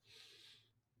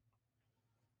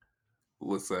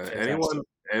 Listen, anyone Fantastic.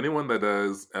 anyone that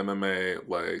does MMA,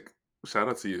 like shout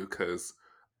out to you because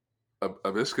a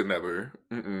bitch could never.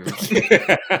 Mm-mm.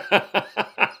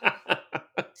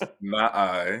 Not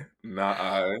I. Not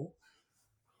I.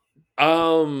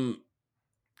 um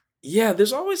yeah,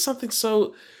 there's always something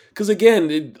so because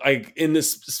again, like in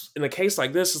a case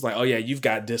like this, it's like, oh yeah, you've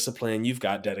got discipline, you've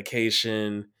got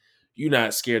dedication, you're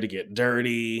not scared to get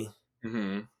dirty.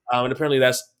 Hmm. And apparently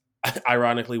that's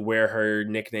ironically where her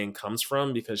nickname comes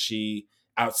from because she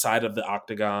outside of the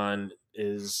octagon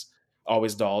is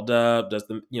always dolled up,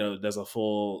 does a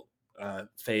full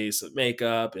face of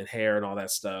makeup and hair and all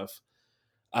that stuff.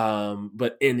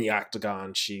 But in the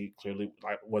octagon, she clearly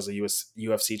was a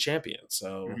UFC champion.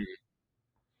 So Mhm.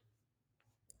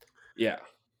 yeah.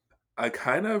 I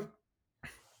kind of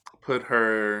put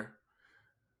her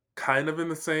kind of in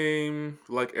the same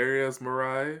like area as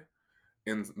Mariah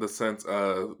in the sense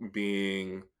of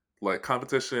being like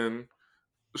competition.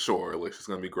 Sure, like she's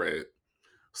gonna be great.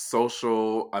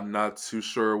 Social, I'm not too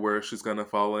sure where she's gonna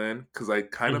fall in because I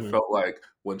kind of Hmm. felt like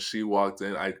when she walked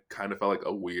in, I kind of felt like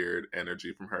a weird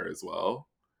energy from her as well.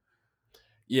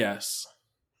 Yes.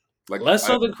 Like Less I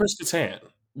so than Chris Kattan,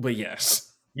 but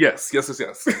yes. yes, yes,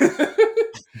 yes, yes.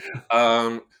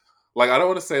 um, like I don't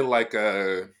want to say like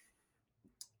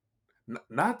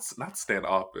not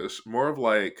standoffish, more of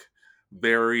like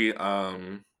very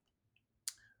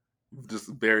just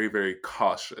very very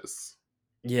cautious.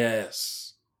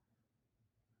 Yes.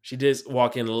 She did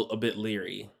walk in a bit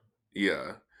leery.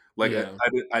 Yeah, like Yeah.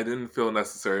 I didn't feel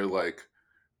necessarily like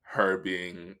her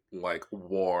being like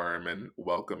warm and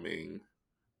welcoming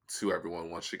to everyone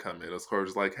once she come in. It was sort of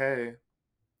just like, hey,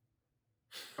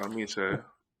 I'm Misha,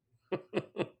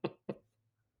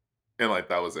 and like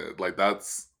that was it. Like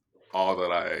that's all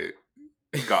that I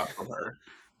got from her.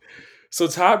 So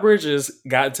Todd Bridges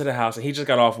got into the house and he just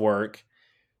got off work.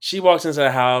 She walks into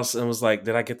the house and was like,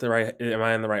 "Did I get the right? Am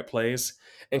I in the right place?"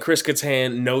 And Chris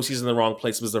Kattan knows he's in the wrong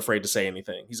place, but is afraid to say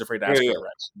anything. He's afraid to Yeah, ask for yeah,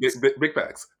 directions. big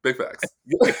facts, big facts.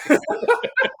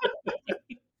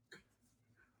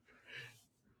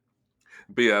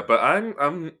 But yeah, but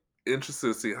I'm interested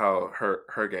to see how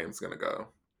her game's gonna go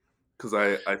because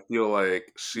I feel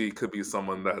like she could be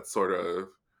someone that sort of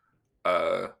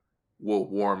uh will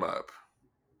warm up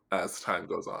as time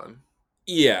goes on.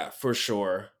 Yeah, for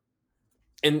sure.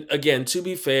 And again, to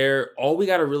be fair, all we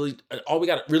got really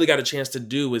got a chance to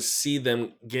do is see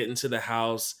them get into the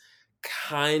house,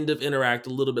 kind of interact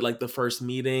a little bit like the first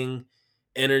meeting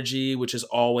energy, which is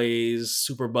always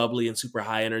super bubbly and super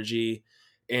high energy.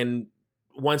 And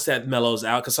once that mellows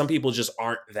out, because some people just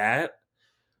aren't that.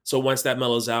 So once that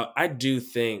mellows out, I do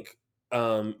think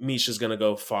Misha's gonna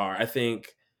go far. I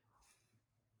think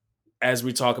as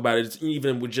we talk about it,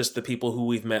 even with just the people who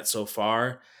we've met so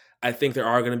far, I think there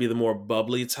are going to be the more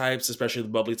bubbly types, especially the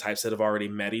bubbly types that have already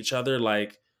met each other.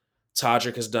 Like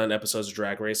Todrick has done episodes of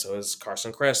Drag Race, so has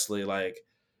Carson Kressley. Like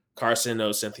Carson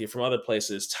knows Cynthia from other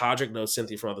places. Todrick knows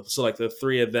Cynthia from other. So like the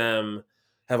three of them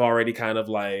have already kind of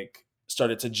like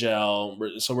started to gel.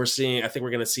 So we're seeing. I think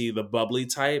we're going to see the bubbly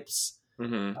types,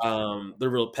 Hmm. the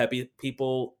real peppy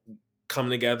people come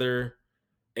together,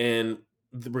 and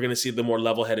we're going to see the more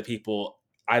level-headed people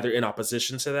either in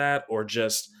opposition to that or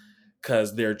just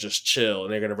because they're just chill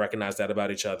and they're going to recognize that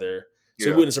about each other. So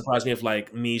it Yeah, wouldn't surprise me if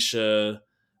like Misha,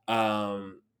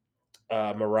 um,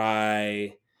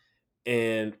 Mariah,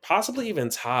 and possibly even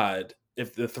Todd,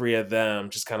 if the three of them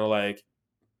just kind of like,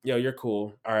 yo, you're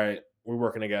cool. All right, we're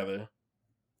working together.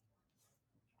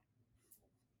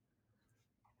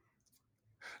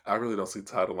 I really don't see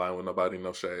Todd align with nobody,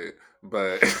 no shade,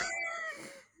 but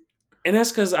And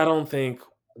that's because I don't think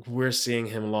we're seeing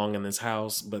him long in this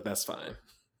house, but that's fine.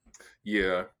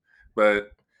 yeah,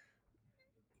 but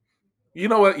you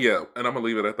know what? Yeah, and I'm gonna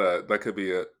leave it at that. That could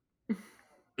be it.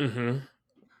 Hmm.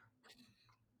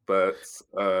 But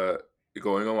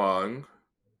going along,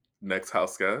 next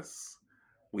house guest,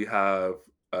 we have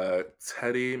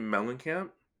Teddy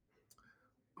Mellencamp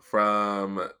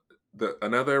from the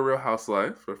another Real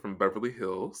Housewife, but from Beverly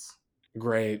Hills.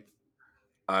 Great.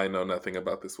 I know nothing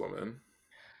about this woman.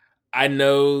 I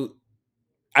know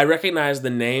I recognized the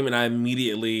name and I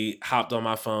immediately hopped on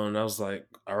my phone. I was like,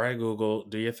 "All right, Google,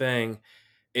 do your thing."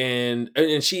 And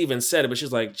she even said it, but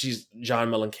she's like, she's John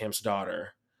Mellencamp's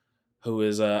daughter, who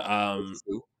is a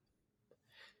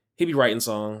he be writing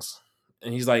songs,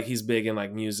 and he's big in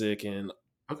like music and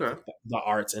Okay. the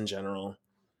arts in general.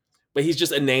 But he's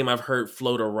just a name I've heard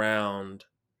float around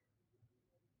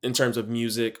in terms of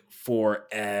music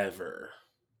forever.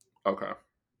 Okay.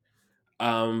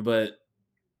 But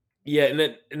yeah,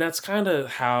 and that's kind of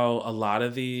how a lot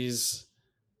of these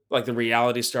like the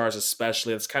reality stars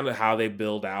especially it's kind of how they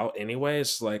build out anyway.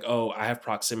 It's like, oh, I have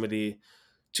proximity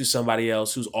to somebody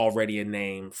else who's already a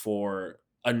name for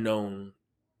a known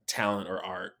talent or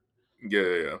art. Yeah,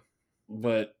 yeah,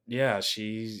 But yeah,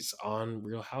 she's on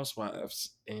Real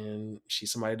Housewives and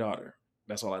she's somebody's daughter.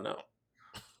 That's all I know.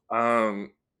 yeah.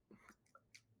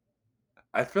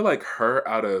 I feel like her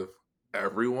out of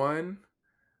everyone,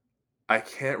 I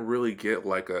can't really get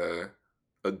like a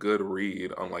good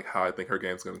read on like how I think her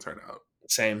game's gonna turn out.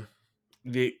 Same.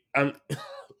 The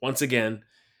once again,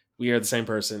 we are the same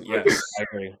person. Yes, I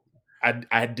agree.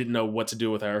 I didn't know what to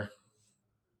do with her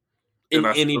And in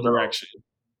I any still direction.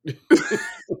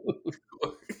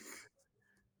 don't.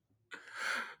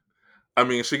 I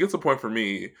mean, she gets a point for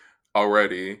me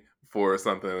already for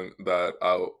something that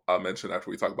I'll mention after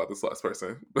we talk about this last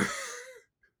person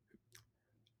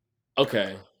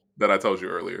Okay. that I told you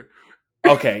earlier.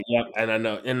 Okay, yep, and I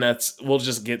know, and that's we'll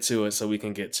just get to it so we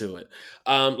can get to it.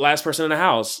 Last person in the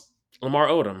house, Lamar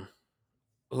Odom,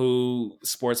 who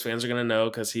sports fans are gonna know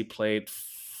because he played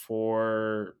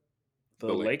for the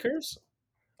The Lakers. Lakers.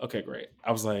 Okay, great.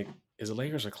 I was like, is it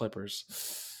Lakers or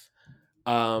Clippers?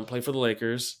 Played for the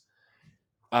Lakers.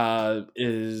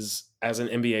 Is as an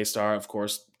NBA star, of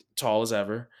course, tall as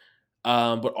ever.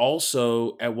 But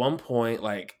also at one point,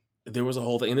 like there was a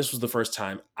whole thing, and this was the first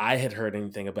time I had heard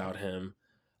anything about him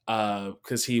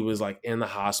because he was like in the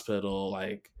hospital,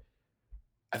 like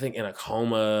I think in a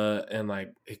coma, and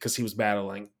like because he was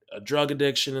battling a drug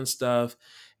addiction and stuff.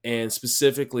 And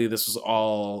specifically, this was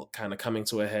all kind of coming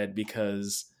to a head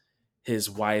because his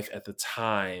wife at the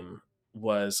time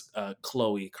was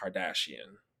Khloe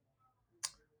Kardashian.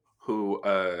 Who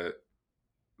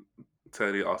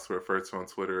Teddy also referred to on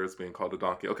Twitter as being called a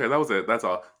donkey. Okay, that was it. That's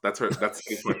all. That's her. That's a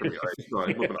good point for me. All right, keep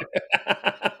going. Moving on.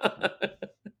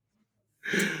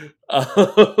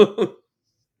 Um,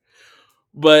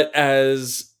 but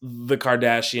as the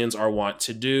Kardashians are wont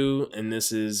to do, and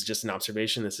this is just an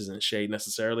observation, this isn't shade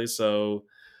necessarily. So,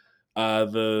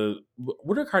 the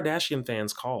what are Kardashian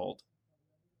fans called?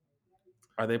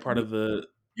 Are they part You, of the?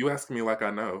 you asking me like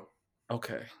I know.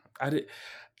 Okay, I did.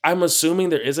 I'm assuming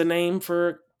there is a name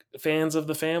for fans of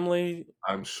the family,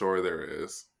 I'm sure there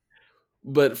is.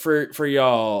 but for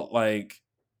y'all, like,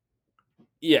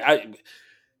 yeah,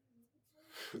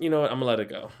 you know what? I'm gonna let it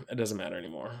go. It doesn't matter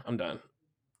anymore. I'm done.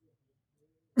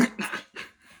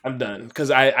 I'm done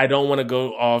because I don't want to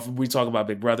go off. We talk about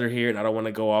Big Brother here, and I don't want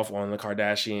to go off on the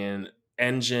Kardashian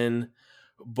engine,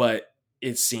 but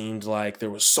it seemed like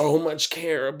there was so much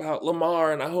care about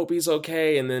Lamar, and I hope he's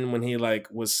okay. And then when he like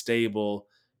was stable,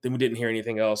 then we didn't hear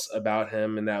anything else about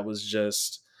him, and that was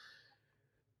just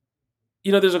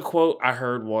there's a quote I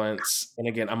heard once, and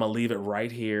again, I'm gonna leave it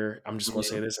right here. I'm just gonna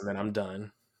say Mhm. this, and then I'm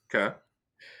done. Okay.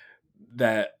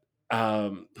 That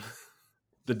um,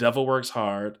 the devil works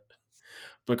hard,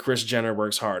 but Chris Jenner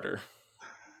works harder.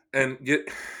 And get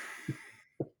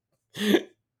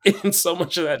And so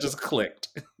much of that just clicked.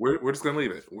 we're just gonna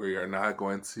leave it. We are not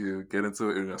going to get into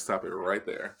it. We're gonna stop it right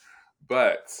there.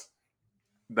 But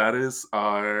that is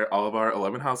our all of our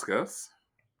 11 house guests.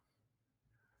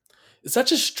 It's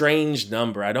such a strange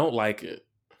number. I don't like it.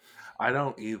 I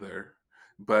don't either,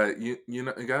 but you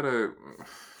know you gotta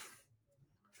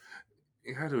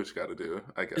do what you gotta do.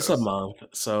 I It's a guess. month,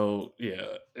 so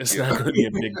yeah, it's Yeah. not going to be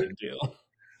a big deal.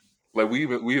 Like we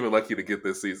even lucky to get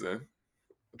this season.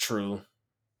 True.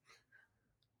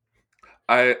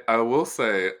 I will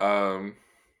say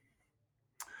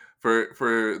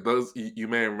for those you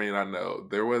may or may not know,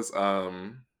 there was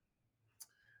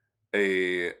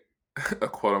a a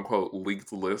quote unquote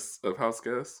leaked list of house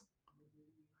guests.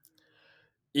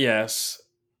 Yes.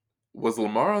 Was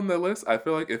Lamar on that list? I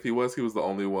feel like if he was the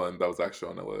only one that was actually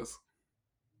on the list.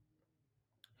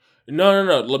 No,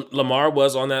 no, no. Lamar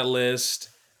was on that list.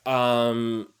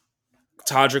 Um,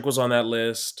 Todrick was on that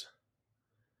list.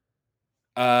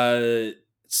 Uh,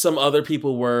 some other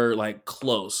people were like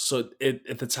close. So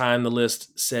at the time, the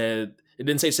list said it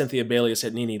didn't say Cynthia Bailey. It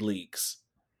said Nene Leaks.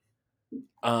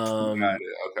 Got Um,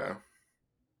 it. Okay.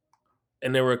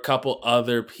 and there were a couple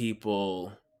other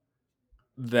people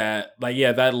that like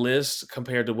yeah, that list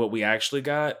compared to what we actually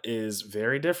got is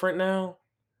very different now.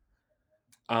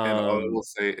 And all I will Um,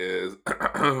 say is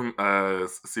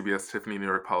CBS Tiffany New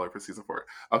York Pollard for season 4.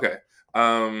 Okay.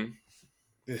 Um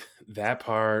that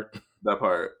part. that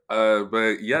part.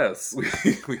 But yes,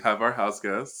 we have our house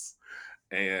guests,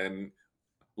 and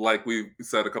like we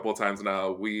said a couple of times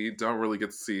now, we don't really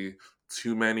get to see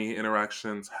too many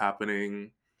interactions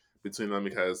happening between them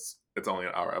because it's only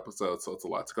an hour episode, so it's a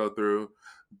lot to go through.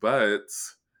 But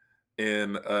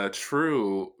in a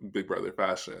true Big Brother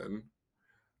fashion,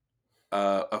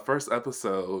 a first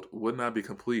episode would not be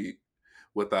complete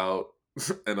without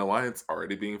an alliance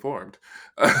already being formed.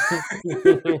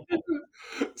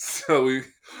 So we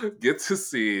get to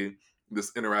see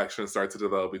this interaction start to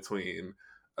develop between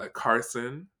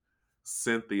Carson,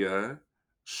 Cynthia,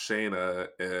 Shayna,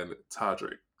 and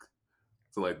Todrick.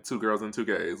 So like two girls and two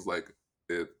gays. Like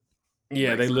it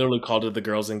Yeah, they makes literally called it the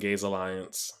Girls and Gays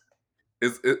Alliance.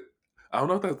 is it. I don't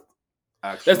know if that's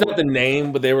That's actual. not the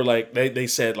name, but they were like they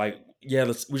said like yeah,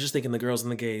 we're just thinking the girls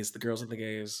and the gays, the girls and the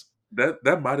gays.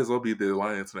 That might as well be the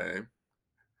alliance name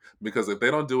because if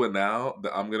they don't do it now,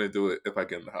 then I'm gonna do it if I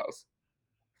get in the house.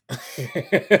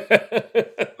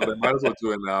 So they might as well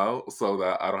do it now so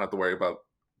that I don't have to worry about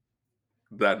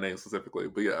that name specifically.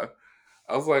 But yeah.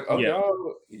 I was like, oh, Yeah.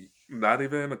 y'all, not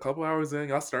even a couple hours in,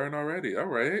 y'all starting already. All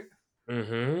right.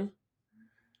 Mm-hmm.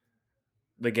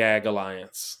 The Gag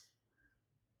Alliance.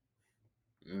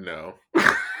 No.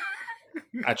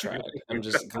 I tried. I'm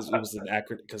just because it was an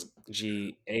acronym because I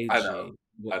know. GAG. I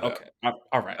know. Okay.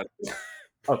 All right. I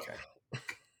Okay.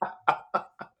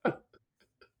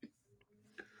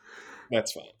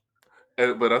 That's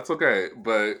fine. but that's okay.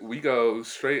 But we go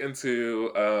straight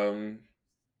into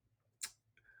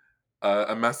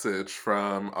a message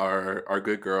from our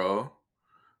good girl,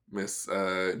 Miss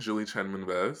Julie Chen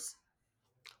Moonves.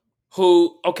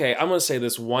 Who, okay, I'm going to say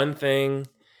this one thing, and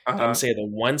Uh I'm going to huh. say it the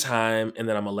one time, and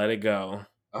then I'm going to let it go.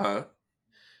 Uh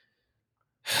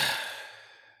huh.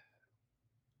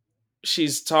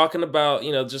 She's talking about,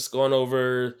 just going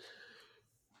over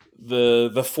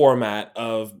the format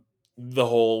of the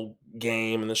whole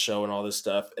game and the show and all this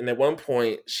stuff. And at one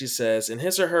point, she says, "In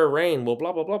his or her reign, will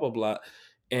blah blah blah blah blah."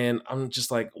 And I'm just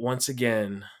like, once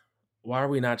again, why are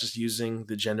we not just using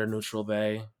the gender neutral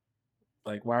they?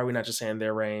 Like, why are we not just saying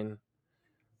their reign?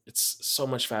 It's so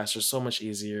much faster, so much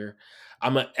easier.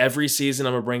 Every season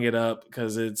I'm gonna bring it up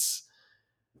because it's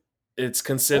Fair.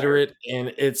 considerate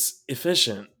and it's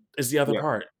efficient. Is the other Yeah.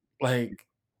 part. Like,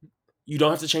 you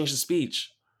don't have to change the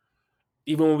speech.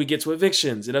 Even when we get to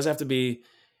evictions, it doesn't have to be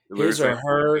Literally his saying or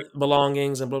her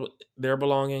belongings and blah, blah, their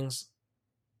belongings.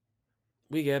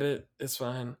 We get it. It's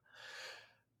fine.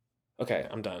 Okay,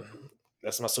 I'm done.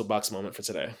 That's my soapbox moment for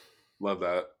today. love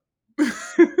that.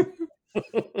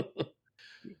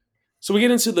 So we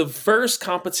get into the first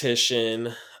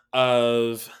competition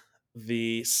of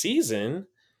the season,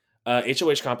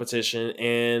 HOH competition,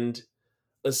 and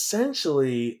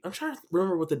essentially, I'm trying to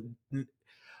remember what the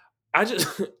I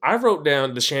just I wrote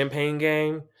down the champagne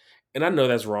game, and I know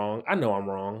that's wrong. I know I'm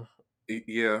wrong.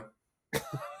 Yeah.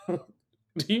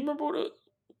 Do you remember The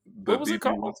what was it BB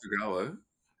called? Winter Gala.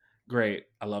 Great,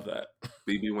 I love that.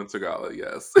 BB Winter Gala.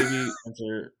 Yes. BB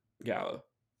Winter Gala,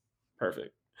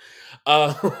 perfect.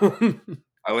 Um,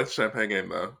 I like the champagne game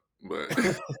though, but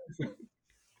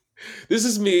this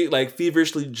is me like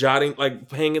feverishly jotting, like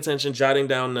paying attention, jotting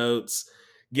down notes,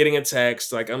 getting a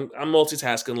text. Like I'm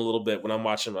multitasking a little bit when I'm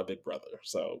watching my Big Brother.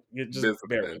 So you just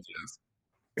bear businessman. with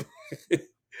Yes. me.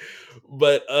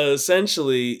 But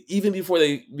essentially, even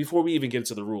before we even get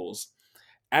to the rules,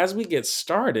 as we get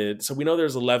started, so we know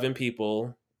there's 11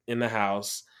 people in the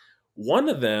house. One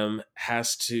of them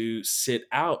has to sit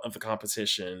out of the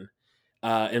competition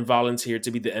and volunteer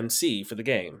to be the MC for the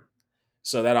game.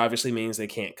 So that obviously means they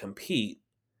can't compete.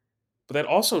 But that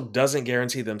also doesn't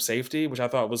guarantee them safety, which I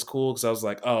thought was cool because I was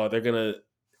like, oh,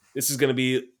 this is gonna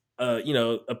be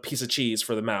a piece of cheese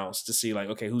for the mouse to see like,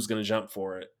 okay, who's gonna jump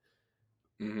for it.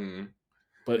 Hmm.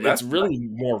 But it's That's really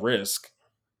more risk.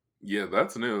 yeah,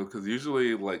 that's new because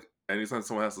usually, like, anytime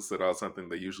someone has to sit out something,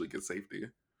 they usually get safety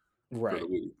for the Right.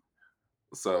 week.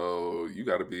 So you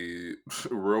got to be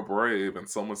real brave and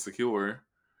somewhat secure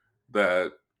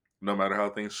that no matter how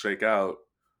things shake out,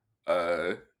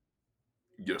 uh,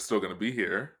 you're still going to be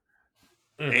here.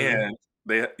 Hmm. And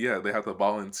they have to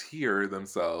volunteer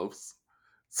themselves.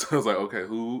 So it's like, okay,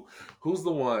 who's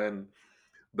the one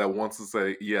that wants to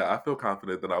say, yeah, I feel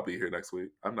confident that I'll be here next week.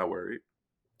 I'm not worried.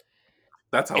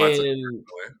 That's how I took it And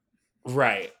personally.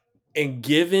 right. And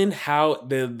given how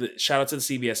the shout out to the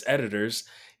CBS editors,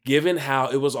 given how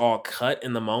it was all cut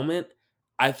in the moment,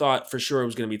 I thought for sure it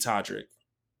was going to be Todrick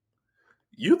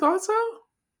You thought so?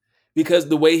 because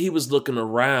the way he was looking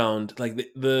around, like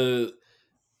the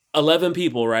 11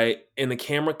 people, right, and the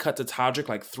camera cut to Todrick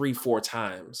like 3-4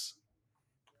 times,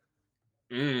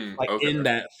 like Okay. in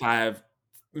that 5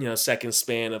 second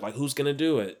span of like who's going to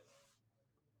do it.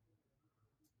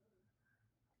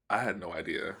 I had no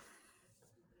idea.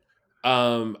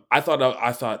 I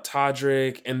thought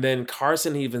Todrick, and then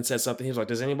Carson even said something. He was like,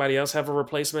 "Does anybody else have a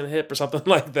replacement hip or something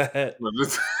like that?" But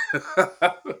this-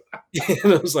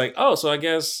 And I was like, "Oh, so I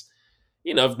guess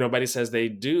if nobody says they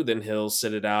do, then he'll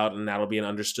sit it out, and that'll be an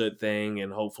understood thing,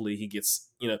 and hopefully he gets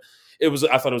It was.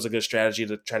 I thought it was a good strategy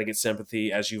to try to get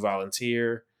sympathy as you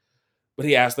volunteer, but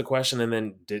he asked the question and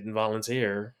then didn't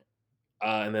volunteer,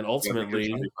 and then I think you're trying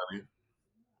to ultimately, be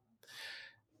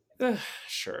funny.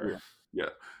 sure, Yeah. Yeah.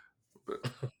 But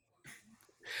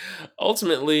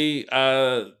ultimately,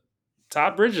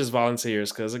 Todd Bridges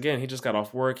volunteers because again, he just got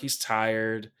off work. He's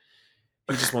tired.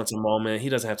 He just wants a moment. He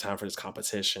doesn't have time for this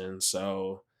competition.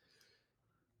 So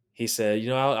he said,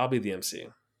 I'll be the MC.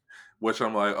 which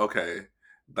I'm like, okay,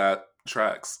 that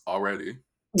tracks already.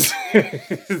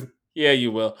 Yeah,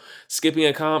 you will. Skipping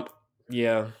a comp,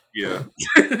 yeah. Yeah.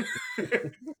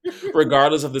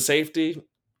 Regardless of the safety,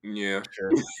 Yeah.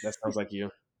 sure. That sounds like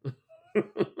you.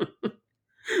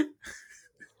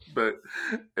 But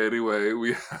anyway,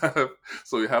 we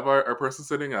have our person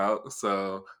sitting out.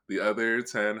 So the other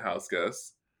 10 house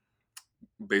guests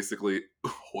basically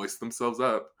hoist themselves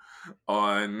up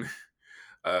on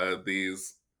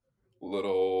these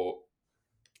little,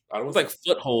 I don't want It's to like say,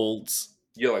 footholds.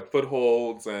 yeah, like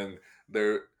footholds, and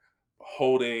they're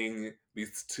holding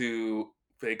these two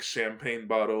fake champagne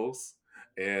bottles,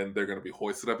 and they're going to be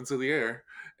hoisted up into the air,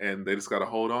 and they just got to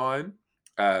hold on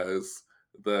as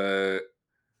the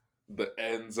the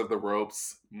ends of the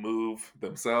ropes move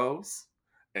themselves,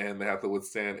 and they have to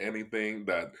withstand anything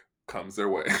that comes their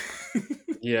way.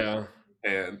 Yeah,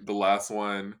 And the last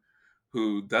one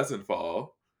who doesn't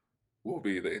fall will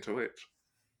be the HOH.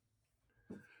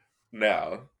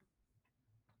 Now,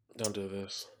 don't do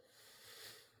this.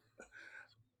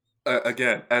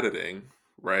 again, editing,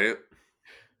 right?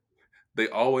 They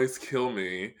always kill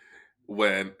me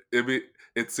when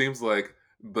it seems like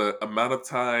the amount of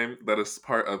time that is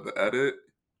part of the edit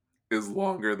is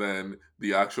longer than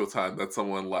the actual time that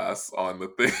someone lasts on the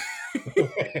thing.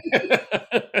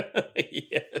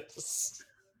 Yes.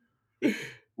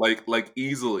 Like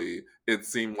easily, it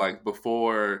seemed like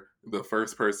before the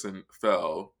first person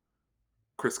fell,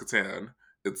 Chris Kattan,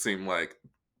 it seemed like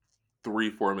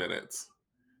 3-4 minutes.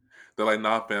 They're like,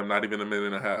 nah, fam, not even a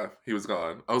minute and a half. He was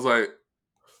gone. I was like,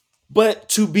 But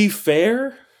to be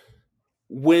fair,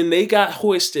 when they got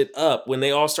hoisted up, when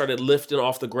they all started lifting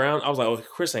off the ground, I was like, "Oh,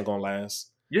 Chris ain't gonna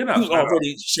last." you're He was not.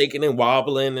 already shaking and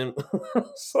wobbling, and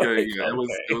it's Yeah, like, yeah.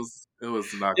 okay, It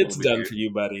was not going it's to be done for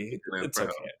you, a buddy. good end It's for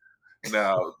him. okay.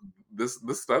 Now, this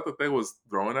stuff that they was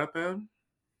throwing at them.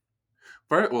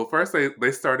 First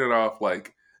they started off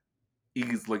like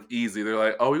easy. They're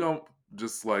like, oh, we don't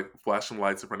just like flash some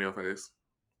lights in front of your face.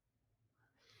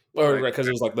 Or Like, because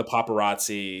it was like the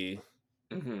paparazzi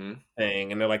hmm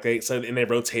thing, and they're like and they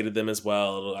rotated them as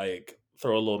well, to like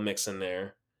throw a little mix in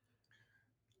there.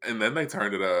 and then they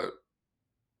turned it up.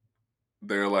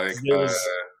 They're 'Cause like, there was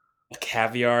a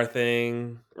caviar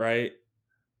thing, right?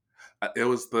 it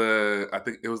was the I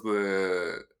think it was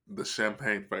the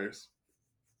champagne first.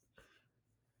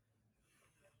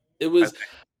 It I was.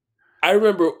 think I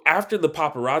remember after the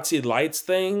paparazzi lights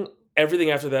thing,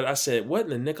 everything after that, I said, "What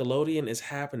in the Nickelodeon is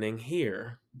happening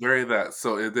here?" very that.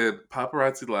 So it did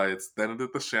paparazzi lights, then it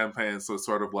did the champagne, so it's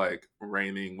sort of like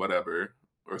raining whatever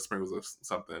or sprinkles of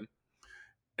something,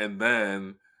 and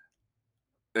then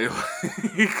they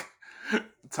like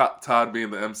Todd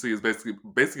being the MC is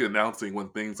basically announcing when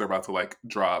things are about to like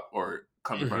drop or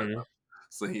come in front of Hmm. him.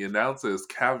 So he announces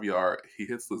caviar. He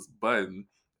hits this button,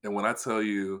 and when I tell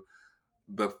you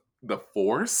the the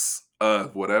force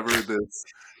of whatever this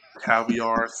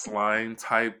caviar slime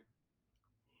type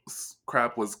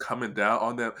crap was coming down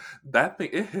on them, that thing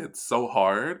it hit so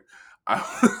hard. I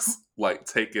was like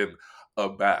taken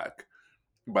aback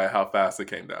by how fast it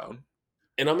came down.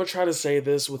 And I'm gonna try to say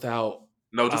this without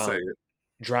No, just um, say it.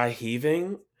 dry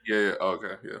heaving. Yeah, yeah. Oh,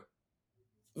 okay, yeah.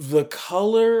 The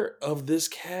color of this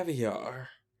caviar,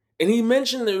 and he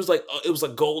mentioned it was like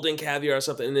golden caviar or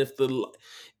something. And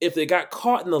if they got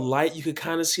caught in the light, you could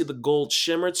kind of see the gold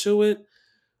shimmer to it.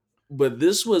 But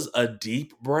this was a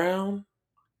deep brown.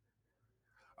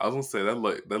 I was gonna say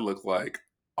that looked like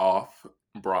off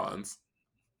bronze.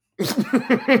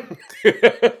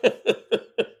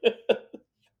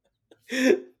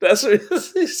 That's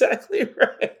exactly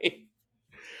right.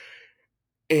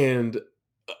 And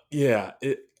yeah,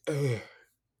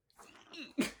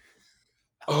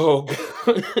 oh,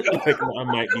 God. Like I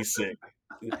might be sick.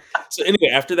 So anyway,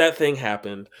 after that thing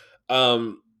happened,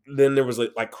 then there was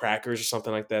like crackers or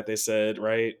something like that. They said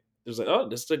right. It was like, oh,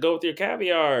 just to go with your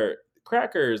caviar,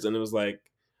 crackers, and it was like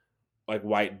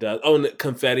white dust. Oh, and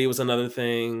confetti was another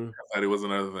thing. That it was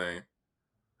another thing.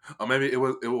 Or maybe it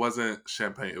wasn't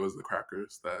champagne. It was the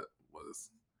crackers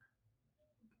was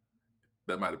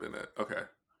that might have been it. Okay,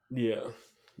 Yeah,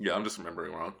 yeah, I'm just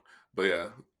remembering wrong. But yeah,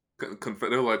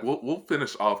 confetti. They're like, we'll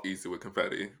finish off easy with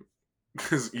confetti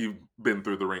because you've been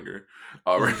through the ringer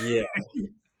already. yeah.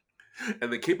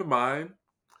 And then keep in mind,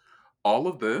 all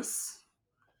of this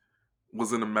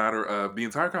was in a matter of the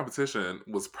entire competition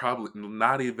was probably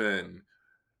not even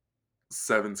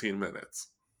 17 minutes,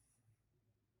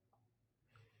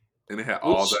 and it had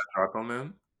all Which that drop on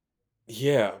them.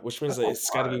 Yeah, which means That's that a it's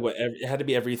got to be lot. it had to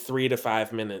be every 3 to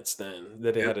 5 minutes then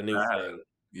that they If had a new that, thing.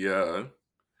 yeah.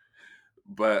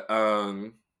 But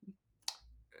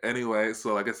anyway,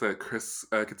 so like I said, Chris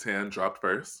Kattan dropped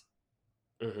first,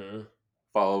 Hmm.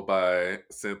 followed by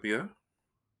Cynthia,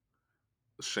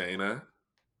 Shayna,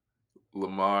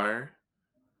 Lamar,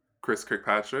 Chris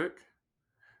Kirkpatrick,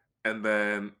 and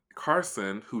then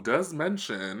Carson, who does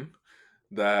mention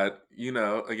that,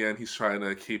 again, he's trying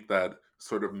to keep that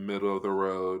sort of middle of the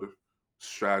road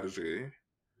strategy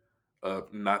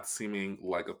of not seeming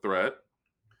like a threat,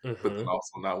 but then Hmm.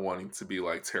 also not wanting to be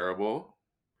like terrible,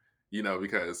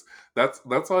 because that's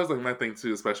always like my thing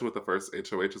too, especially with the first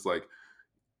HOH is like,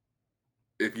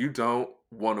 if you don't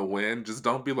want to win, just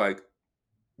don't be like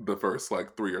the first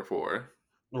like three or four,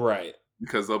 Right.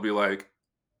 because they'll be like,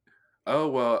 oh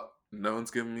well, no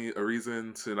one's giving me a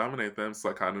reason to nominate them, so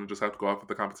I kind of just have to go off with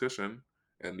the competition,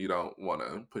 and you don't want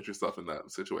to put yourself in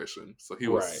that situation. So he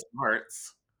Right. was smart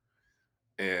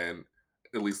and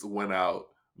at least went out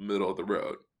middle of the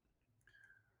road.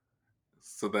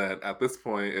 So then at this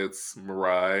point, it's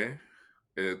Mariah,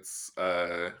 it's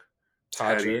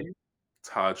Todrick. Teddy,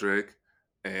 Todrick,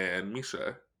 and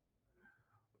Misha.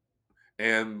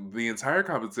 And the entire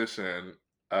competition,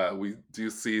 we do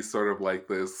see sort of like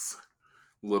this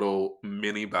little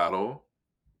mini battle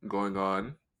going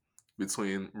on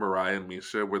between Mariah and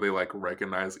Misha, where they like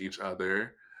recognize each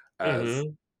other as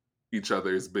Hmm. each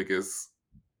other's biggest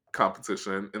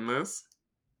competition in this.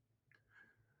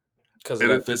 Because of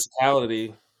And that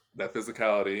physicality. that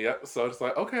physicality, yep. So it's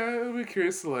like, okay, I'll be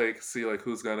curious to like see like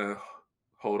who's gonna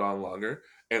hold on longer.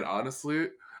 And honestly,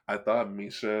 I thought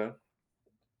Misha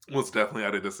was definitely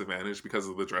at a disadvantage because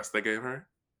of the dress they gave her.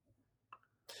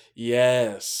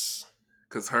 Yes.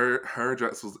 Because her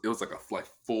dress was like a like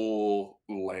full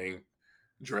length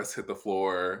dress hit the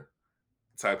floor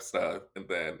type stuff, and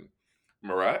then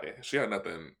Mariah, she had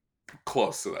nothing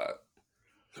close to that.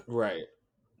 Right.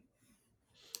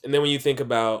 And then when you think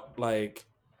about like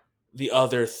the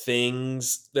other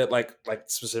things that like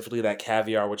specifically that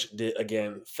caviar, which did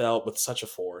again fell with such a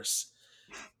force.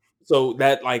 So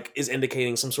that like is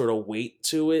indicating some sort of weight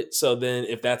to it. So then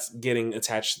if that's getting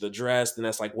attached to the dress, then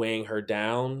that's like weighing her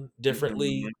down Hmm.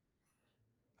 differently.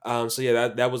 So yeah,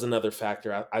 that was another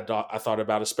factor I thought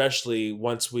about, especially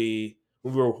once we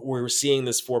were seeing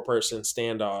this 4-person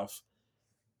standoff,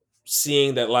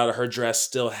 seeing that a lot of her dress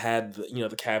still had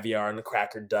the caviar and the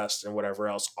cracker dust and whatever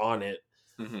else on it.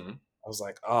 Hmm. I was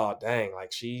like, oh dang,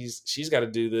 like she's got to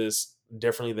do this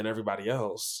differently than everybody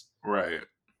else Right.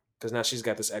 because now she's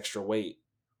got this extra weight.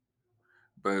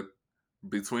 But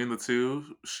between the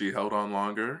two, she held on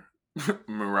longer.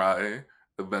 Mariah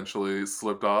eventually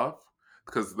slipped off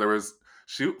because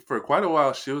she for quite a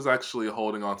while she was actually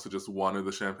holding on to just one of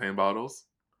the champagne bottles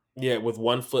Yeah, with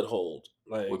one foothold,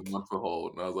 with like one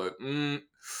foothold, and I was like,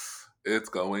 it's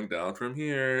going down from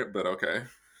here, but okay.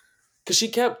 because she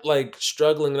kept like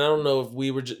struggling, and I don't know if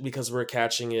we were just because we're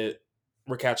catching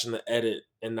the edit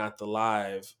and not the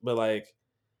live, but like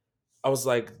I was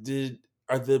like,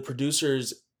 are the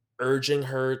producers urging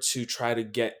her to try to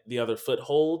get the other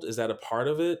foothold? Is that a part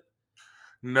of it?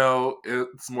 No,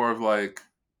 it's more of like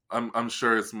I'm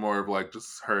sure it's more of like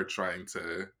just her trying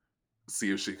to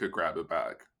see if she could grab it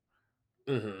back,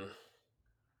 Hmm.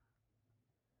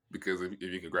 because if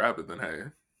you can grab it, then hey,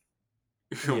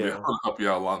 he'll be able Yeah. to help you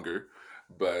out longer.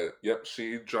 But yep,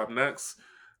 she dropped next,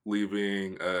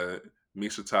 leaving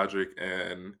Misha, Tadrick,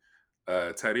 and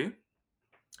Teddy.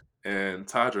 And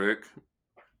Tadrick,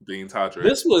 being Tadrick,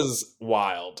 This was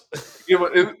wild. yeah,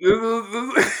 but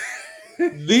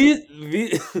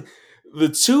the the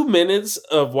 2 minutes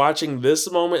of watching this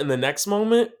moment and the next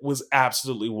moment was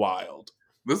absolutely wild.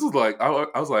 this was like I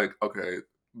was like, okay,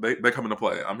 they come into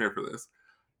play. I'm here for this.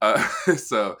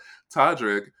 So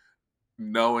Tadrick,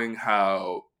 knowing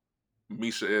how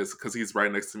Misha is, because he's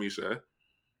right next to Misha,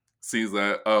 sees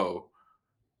that, oh,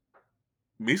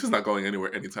 Misha's not going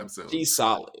anywhere anytime soon. She's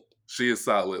solid. She is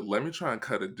solid. Let me try and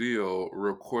cut a deal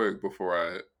real quick before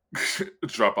I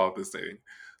drop off this thing.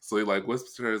 So he like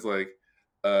whispers to her, is like,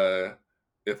 uh,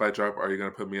 if I drop, are you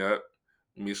gonna put me up?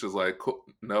 Misha's like, cool.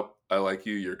 Nope, I like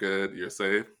you, you're good, you're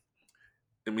safe.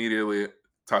 Immediately,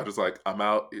 Tasha's like, I'm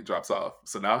out, it drops off.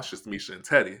 So now it's just Misha and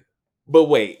Teddy. But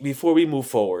wait, before we move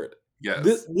forward,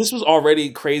 this Yes. this was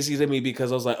already crazy to me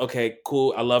because I was like, okay,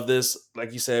 cool, I love this.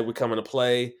 Like you said, we're coming to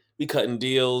play, we cutting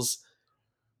deals.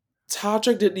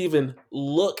 Todrick didn't even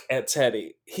look at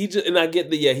Teddy. He just and I get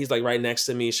the yeah, he's like right next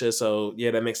to Misha, so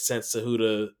yeah, that makes sense to who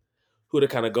to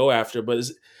kind of go after. But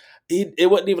it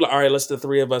wasn't even like, all right, let's the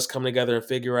three of us come together and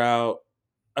figure out.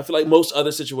 I feel like most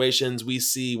other situations we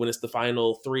see when it's the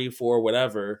final three, four,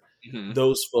 whatever, Hmm.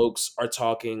 those folks are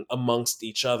talking amongst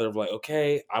each other of like,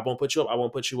 okay, I won't put you up, I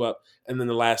won't put you up, and then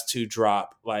the last two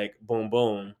drop like boom,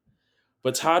 boom.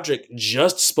 But Todrick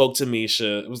just spoke to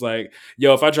Misha. It was like,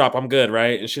 yo, if I drop, I'm good,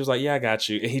 right? And she was like, yeah, I got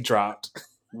you. And he dropped.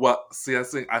 Well, see, I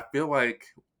feel like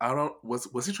I don't was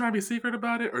he trying to be secret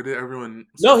about it, or did everyone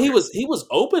No, start hearing? he was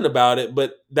open about it,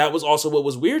 but that was also what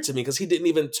was weird to me because he didn't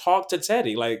even talk to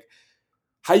Teddy. Like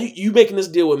How you making this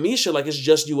deal with Misha like it's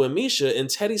just you and Misha, and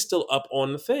Teddy's still up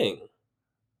on the thing.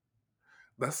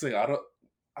 That's the thing.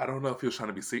 I don't know if he was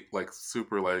trying to be like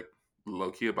super like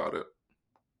low key about it.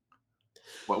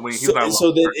 Well, when he's So not low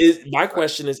so then is my key.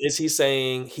 question is he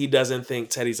saying he doesn't think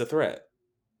Teddy's a threat?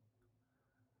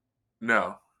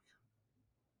 No,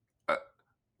 uh,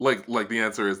 like the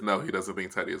answer is no. He doesn't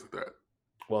think Teddy is a threat.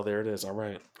 Well, there it is. All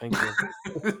right. Thank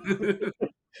you.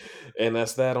 And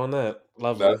that's that on that.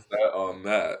 Lovely. That's that on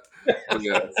that. But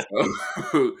yeah,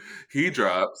 so he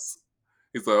drops.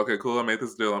 He's like, okay, cool. I made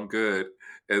this deal. I'm good.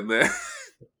 And then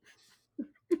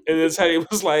And then Teddy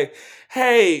was like,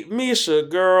 "Hey, Misha,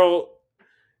 girl,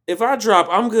 if I drop,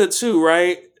 I'm good too,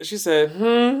 right?" She said,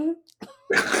 "Hmm."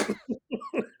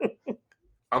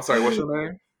 I'm sorry. What's your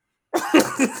name?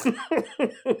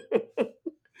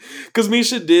 Because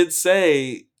Misha did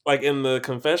say, like in the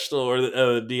confessional or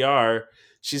the DR,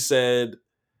 she said,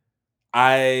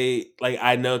 I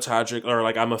know Todrick, or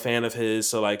like I'm a fan of his,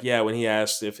 so like yeah, when he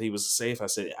asked if he was safe, I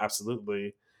said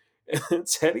absolutely." And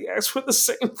Teddy asked for the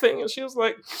same thing, and she was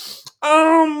like,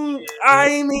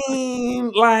 I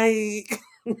mean, like,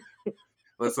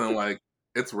 Listen, like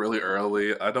it's really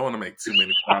early. I don't want to make too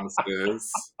many promises.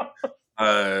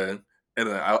 Uh, and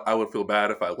then I would feel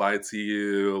bad if I lied to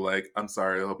you. Like, I'm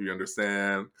sorry. I hope you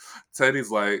understand.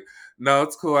 Teddy's like, no,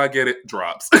 it's cool. I get it.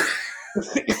 Drops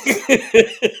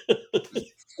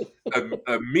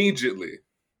immediately.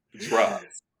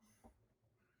 Drops.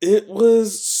 it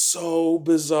was so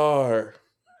bizarre.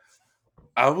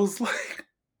 I was like,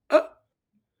 uh,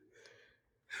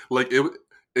 like it.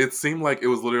 It seemed like it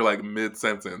was literally like mid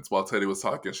sentence while Teddy was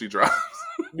talking. She dropped.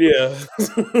 Yeah.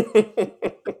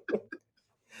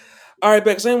 All right,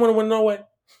 Bex, I ain't want to win no way.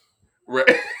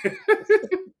 Right.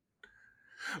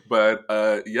 But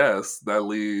yes, that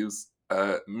leaves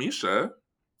Misha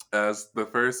as the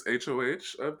first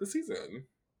HOH of the season.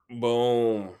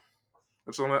 Boom.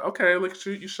 And so I'm like, okay, look at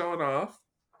you showing off.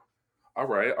 All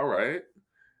right, all right.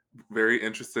 Very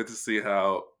interested to see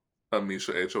how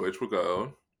Misha HOH will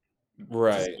go, just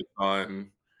Right. based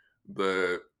on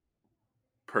the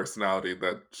personality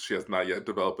that she has not yet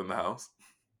developed in the house.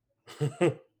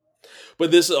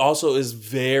 But this also is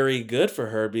very good for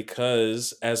her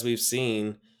because, as we've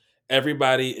seen,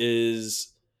 everybody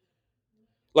is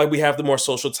like we have the more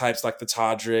social types like the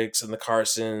Todricks and the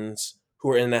Carsons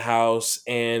who are in the house,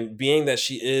 and being that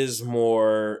she is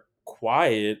more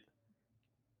quiet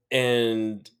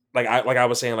and like I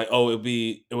was saying, like, oh,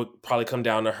 it would probably come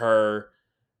down to her,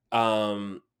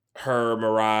 um, her,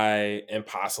 Mariah, and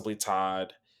possibly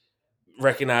Todd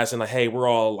recognizing like, hey, we're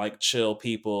all like chill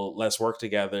people, let's work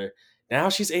together. Now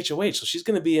she's HOH, so she's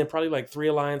gonna be in probably like 3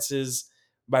 alliances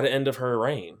by the end of her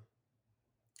reign.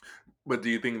 But do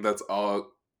you think that's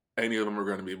all any of them are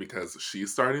going to be because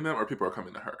she's starting them or people are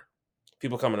coming to her?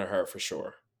 People coming to her for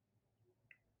sure.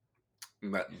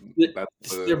 And Th-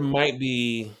 that's There the might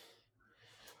be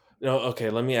no, okay,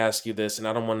 let me ask you this, and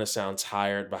I don't want to sound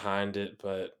tired behind it,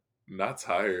 but not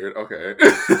tired. Okay.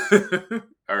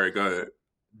 All right, go ahead.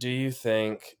 do you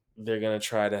think they're gonna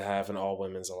try to have an all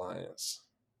women's alliance?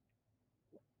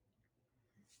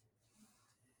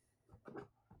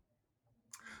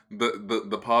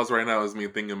 The pause right now is me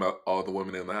thinking about all the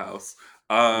women in the house.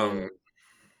 Yeah.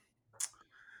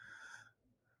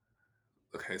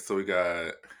 Okay, so we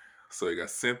got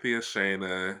Cynthia,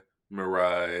 Shayna,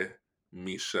 Mariah,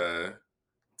 Misha,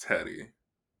 Teddy.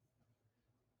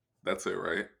 That's it,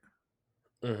 right?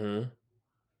 Mm-hmm.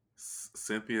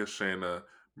 Cynthia, Shayna,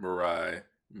 Mariah,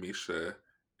 Misha,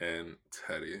 and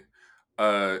Teddy.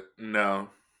 No,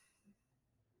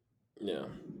 Yeah.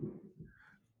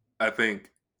 I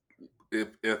think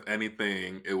if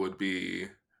anything, it would be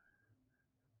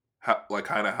like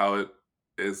kind of how it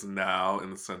is now in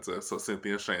the sense of so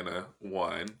Cynthia, Shayna,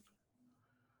 one,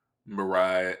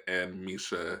 Mariah and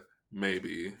Misha,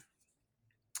 maybe.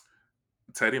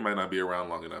 Teddy might not be around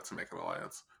long enough to make an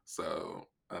alliance, so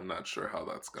I'm not sure how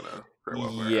that's gonna fare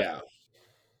well for her. Yeah.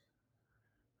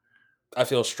 I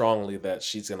feel strongly that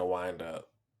she's gonna wind up.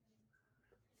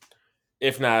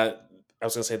 If not, I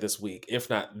was gonna say this week. If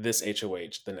not this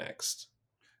HOH, the next.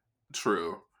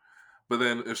 True, but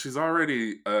then if she's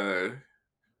already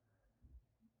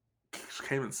she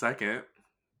came in second,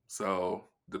 so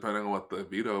depending on what the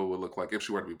veto would look like if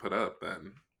she were to be put up,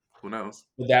 then who knows?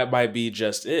 That might be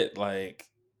just it. Like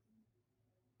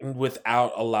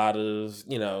without a lot of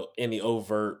any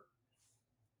overt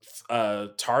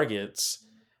targets,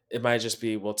 it might just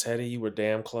be, well, Teddy, you were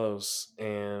damn close,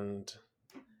 and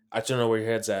I don't know where your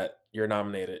head's at. You're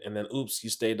nominated, and then oops, you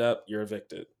stayed up. You're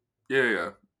evicted. Yeah, yeah,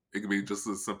 it could be just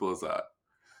as simple as that.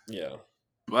 Yeah.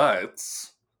 But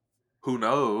who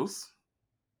knows?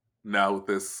 now with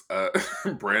this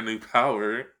brand new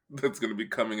power that's going to be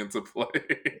coming into play.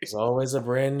 There's always a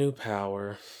brand new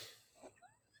power.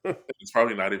 It's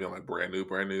probably not even like brand new,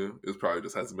 brand new. It probably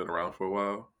just hasn't been around for a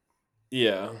while.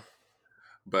 Yeah.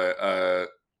 But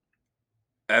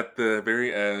at the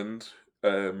very end,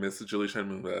 Miss Julie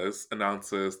Chen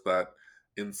announces that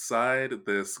inside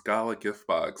this gala gift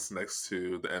box next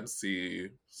to the MC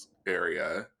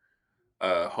area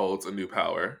holds a new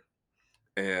power.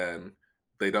 And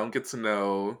they don't get to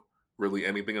know really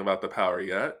anything about the power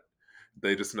yet.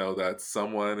 They just know that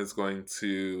someone is going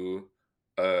to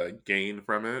gain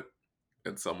from it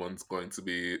and someone's going to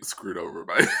be screwed over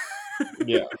by it.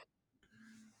 Yeah.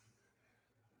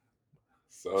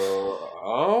 So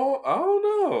I don't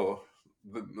know.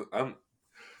 I'm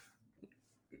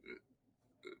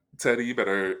Teddy. You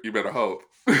better hope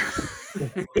because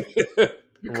it's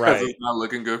Right. not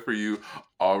looking good for you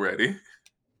already.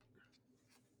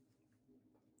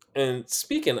 And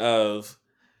speaking of,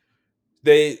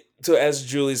 they so as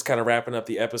Julie's kind of wrapping up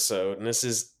the episode, and this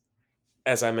is,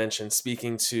 as I mentioned,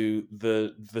 speaking to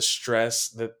the stress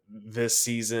that this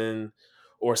season,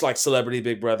 or it's like Celebrity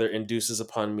Big Brother, induces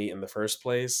upon me in the first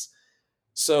place.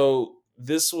 So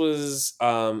this was,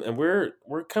 and we're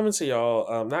coming to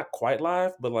y'all, not quite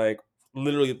live, but like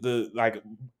literally the like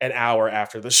an hour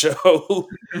after the show.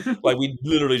 Like we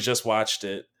literally just watched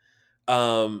it.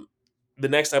 Um, the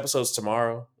next episode's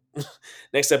tomorrow.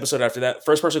 Next episode after that,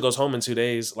 first person goes home in 2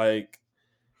 days. Like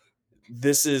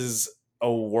this is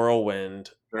a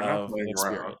whirlwind They're not of an playing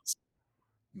around. experience.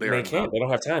 They And are they not. can't. They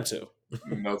don't have time to.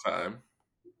 No time.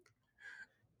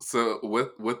 So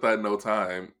with that no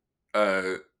time,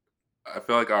 uh, I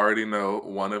feel like I already know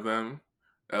one of them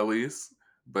at least.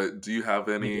 But do you have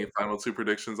You any do. final two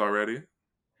predictions already?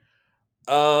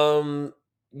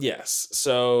 Yes.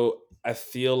 So I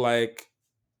feel like,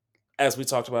 as we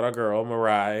talked about our girl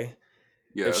Mariah,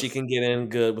 if she Yes. can get in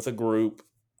good with a group,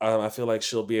 I feel like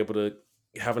she'll be able to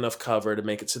have enough cover to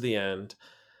make it to the end.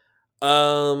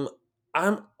 Um,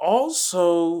 I'm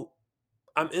also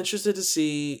I'm interested to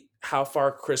see how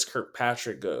far Chris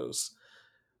Kirkpatrick goes.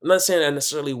 I'm not saying I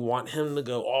necessarily want him to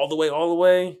go all the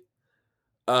way.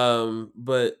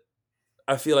 But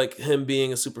I feel like him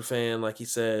being a super fan, like he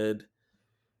said,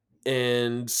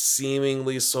 and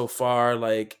seemingly so far,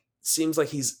 like seems like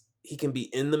he can be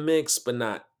in the mix, but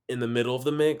not in the middle of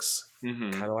the mix,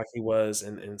 Hmm. kind of like he was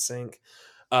in Sync.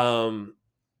 Um,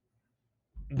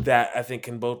 that I think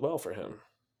can bode well for him.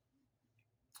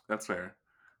 That's fair.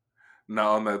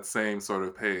 Now on that same sort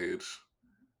of page,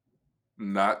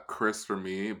 not Chris for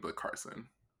me, but Carson.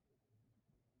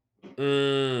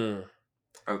 Mm.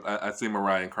 I see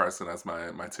Mariah and Carson as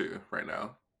my two right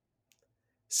now.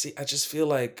 See, I just feel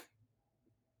like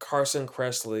Carson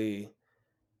Kressley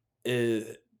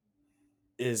is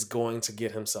is going to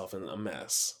get himself in a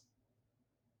mess.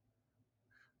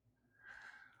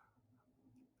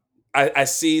 I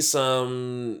see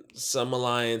some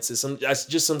alliances,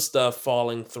 just some stuff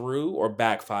falling through or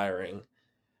backfiring,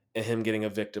 and him getting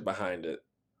evicted behind it.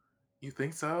 You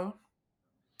think so?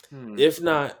 Hmm. If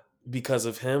not because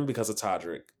of him, because of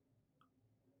Todrick.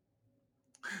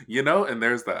 And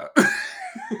there's that.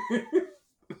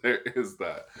 There is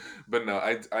that. But no,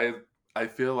 I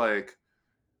feel like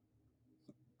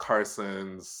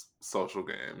Carson's social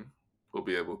game will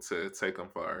be able to take him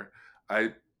far.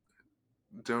 I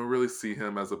don't really see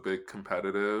him as a big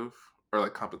competitive or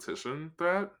like competition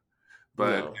threat,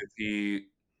 but No. if he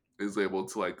is able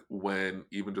to like win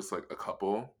even just like a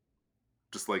couple,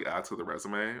 just like add to the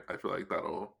resume, I feel like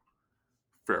that'll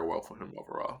fare well for him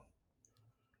overall.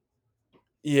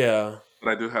 Yeah, But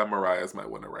I do have Mariah as my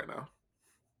winner right now.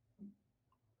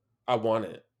 I want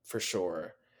it for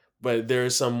sure. But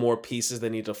there's some more pieces that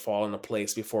need to fall into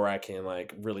place before I can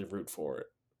like really root for it.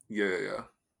 Yeah, yeah, yeah.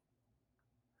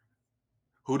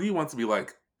 Who do you want to be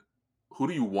like? Who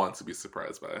do you want to be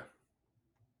surprised by?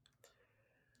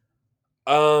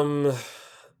 Um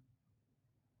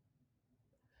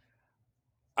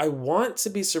I want to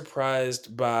be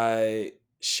surprised by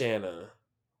Shanna.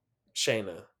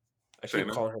 Shayna. I keep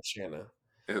Shayna? calling her Shanna.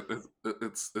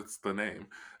 It's the name.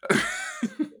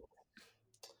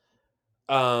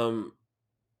 Um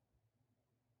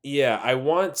yeah, I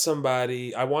want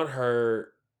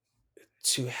her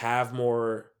to have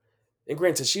more. And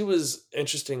granted, she was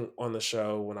interesting on the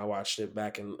show when I watched it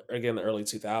back in, again, the early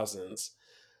 2000s.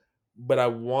 But I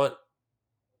want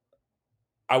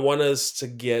us to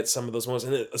get some of those moments,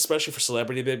 and especially for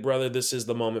Celebrity Big Brother, this is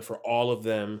the moment for all of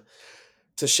them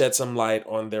to shed some light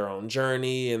on their own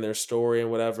journey and their story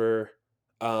and whatever.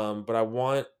 But I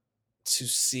want to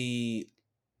see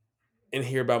and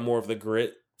hear about more of the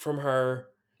grit from her.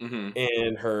 Hmm.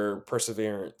 and her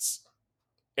perseverance.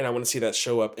 And I want to see that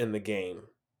show up in the game.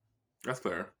 That's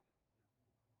fair.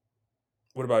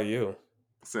 What about you?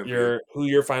 Cynthia.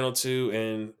 Your final two,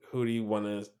 and who do you want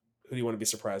to be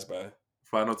surprised by?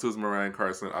 Final two is Mariah and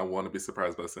Carson. I want to be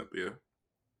surprised by Cynthia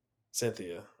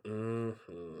Cynthia.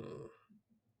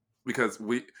 because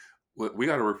we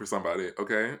got to work for somebody,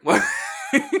 okay?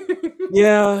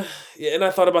 Yeah, yeah, and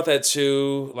I thought about that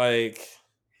too. Like,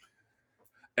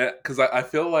 Because I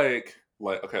feel like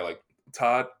okay, like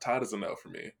Todd is a no for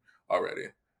me already,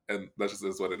 and that just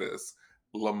is what it is.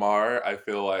 Lamar, I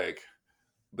feel like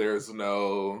there's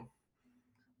no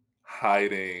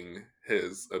hiding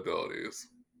his abilities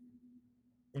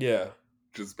yeah,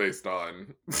 just based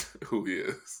on who he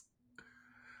is.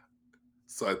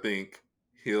 So I think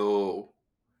he'll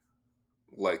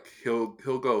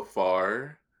he'll go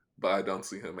far, but I don't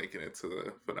see him making it to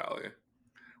the finale.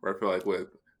 Where I feel like with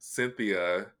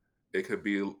Cynthia, it could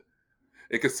be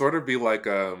it could sort of be like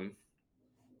a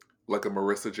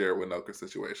Marissa Jared Winokur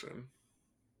situation,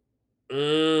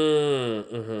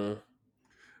 mm-hmm.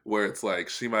 where it's like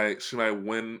she might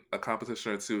win a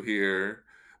competition or two here,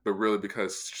 but really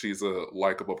because she's a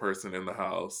likable person in the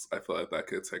house, I feel like that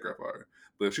could take her far.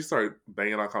 But if she started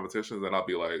banging on competitions, then I'll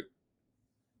be like,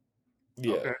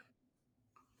 Yeah. okay.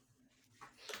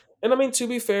 And I mean, to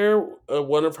be fair,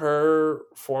 one of her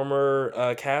former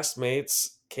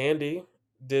castmates, Candy,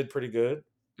 did pretty good.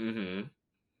 Mm-hmm.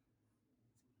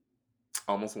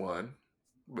 Almost won,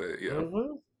 but yeah.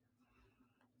 Hmm.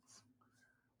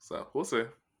 So we'll see.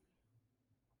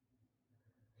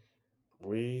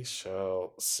 We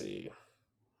shall see.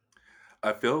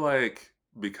 I feel like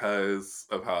because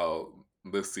of how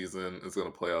this season is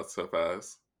going to play out so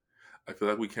fast, I feel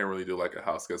like we can't really do like a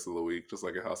house guest of the week, just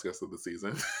like a house guest of the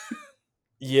season.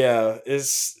 Yeah,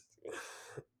 it's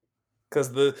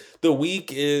because the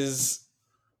week is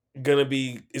gonna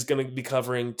be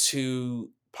covering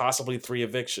two, possibly three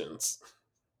evictions.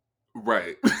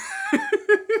 Right.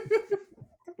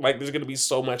 Like, there's gonna be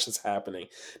so much that's happening.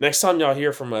 Next time y'all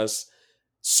hear from us,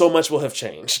 so much will have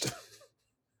changed.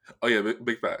 Oh yeah,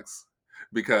 big facts.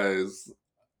 Because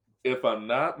if I'm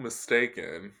not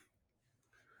mistaken,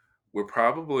 we're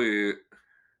probably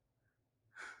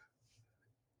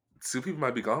two people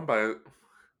might be gone by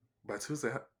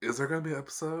Tuesday. Is there going to be an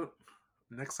episode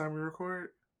next time we record?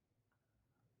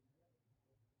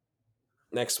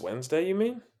 Next Wednesday, you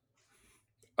mean?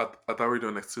 I thought we were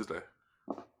doing next Tuesday.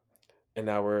 And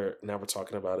now we're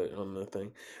talking about it on the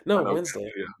thing. I No, know.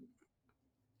 Wednesday. Yeah.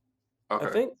 I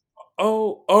Okay. think.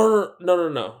 Oh, no, no,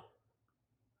 no.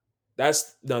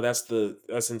 That's no, that's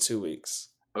in 2 weeks.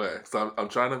 Okay. So I'm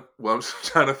trying to what I'm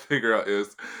trying to figure out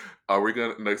is, are we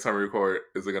gonna next time we record?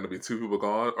 Is it gonna be two people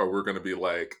gone, or we're gonna be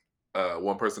like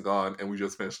one person gone and we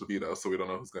just finished the veto, so we don't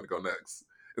know who's gonna go next?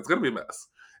 It's gonna be a mess,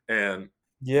 and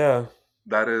Yeah.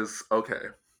 that is okay.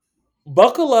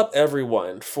 Buckle up,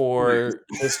 everyone, Please. for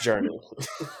this journey,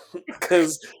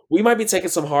 because we might be taking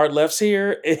some hard lefts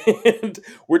here, and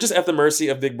we're just at the mercy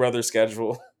of Big Brother's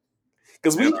schedule.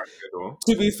 Because And we, our schedule.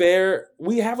 to be fair,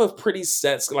 we have a pretty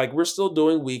like, we're still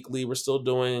doing weekly. We're still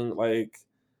doing like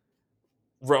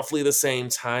roughly the same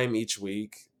time each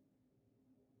week,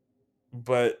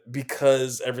 but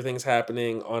because everything's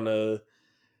happening on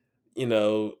you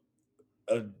know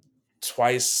a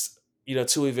twice,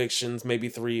 two evictions, maybe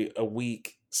three a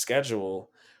week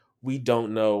schedule, we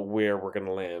don't know where we're going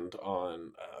to land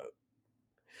on.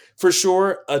 For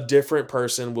sure, a different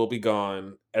person will be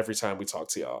gone every time we talk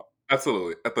to y'all.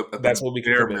 Absolutely. At That's the what we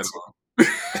can bare commit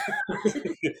minimum.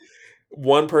 to.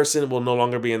 One person will no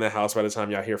longer be in the house by the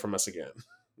time y'all hear from us again,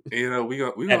 You know,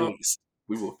 at least.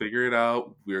 we will figure it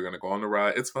out. We're gonna go on the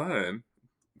ride. It's fun.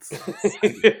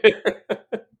 It's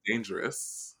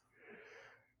dangerous.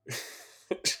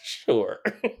 Sure.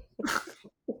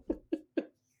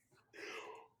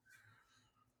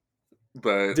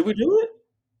 But Did we do it?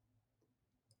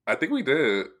 I think we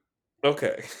did.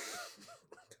 Okay.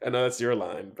 I know that's your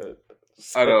line, but I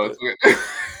set know the. it's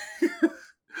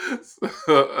weird.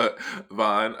 So,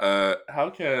 Vaughn, how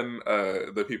can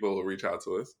the people reach out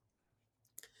to us?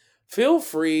 Feel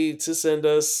free to send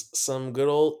us some good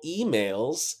old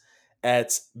emails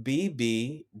at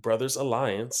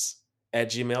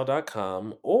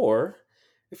bbbrothersalliance@gmail.com. Or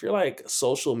if you're like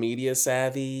social media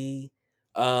savvy,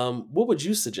 what would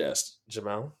you suggest,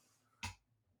 Jamel?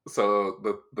 So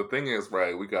the thing is,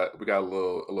 right? We got a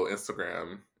little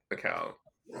Instagram account.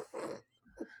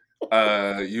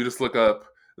 You just look up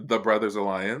the Brothers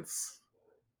Alliance,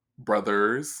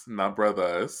 brothers, not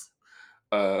brothers.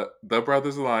 The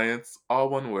Brothers Alliance, all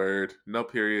one word, no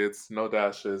periods, no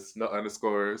dashes, no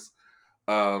underscores.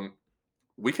 Um,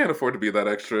 We can't afford to be that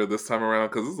extra this time around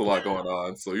because there's a lot going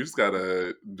on. So you just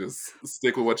gotta just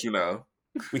stick with what you know.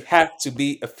 We have to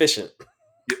be efficient.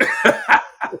 Yeah.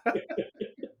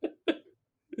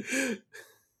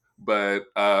 But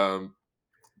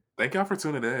thank y'all for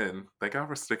tuning in. Thank y'all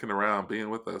for sticking around, being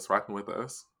with us, rocking with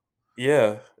us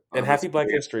Yeah. And on this happy Black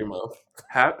great History Month.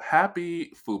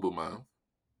 happy Fubu month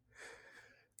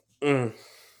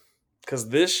Because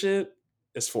this shit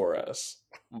is for us.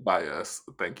 by us.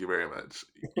 Thank you very much.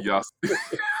 Y'all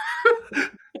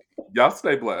y'all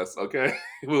stay blessed, okay?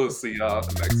 We'll see y'all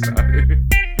next time.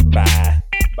 Bye.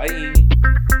 Bye.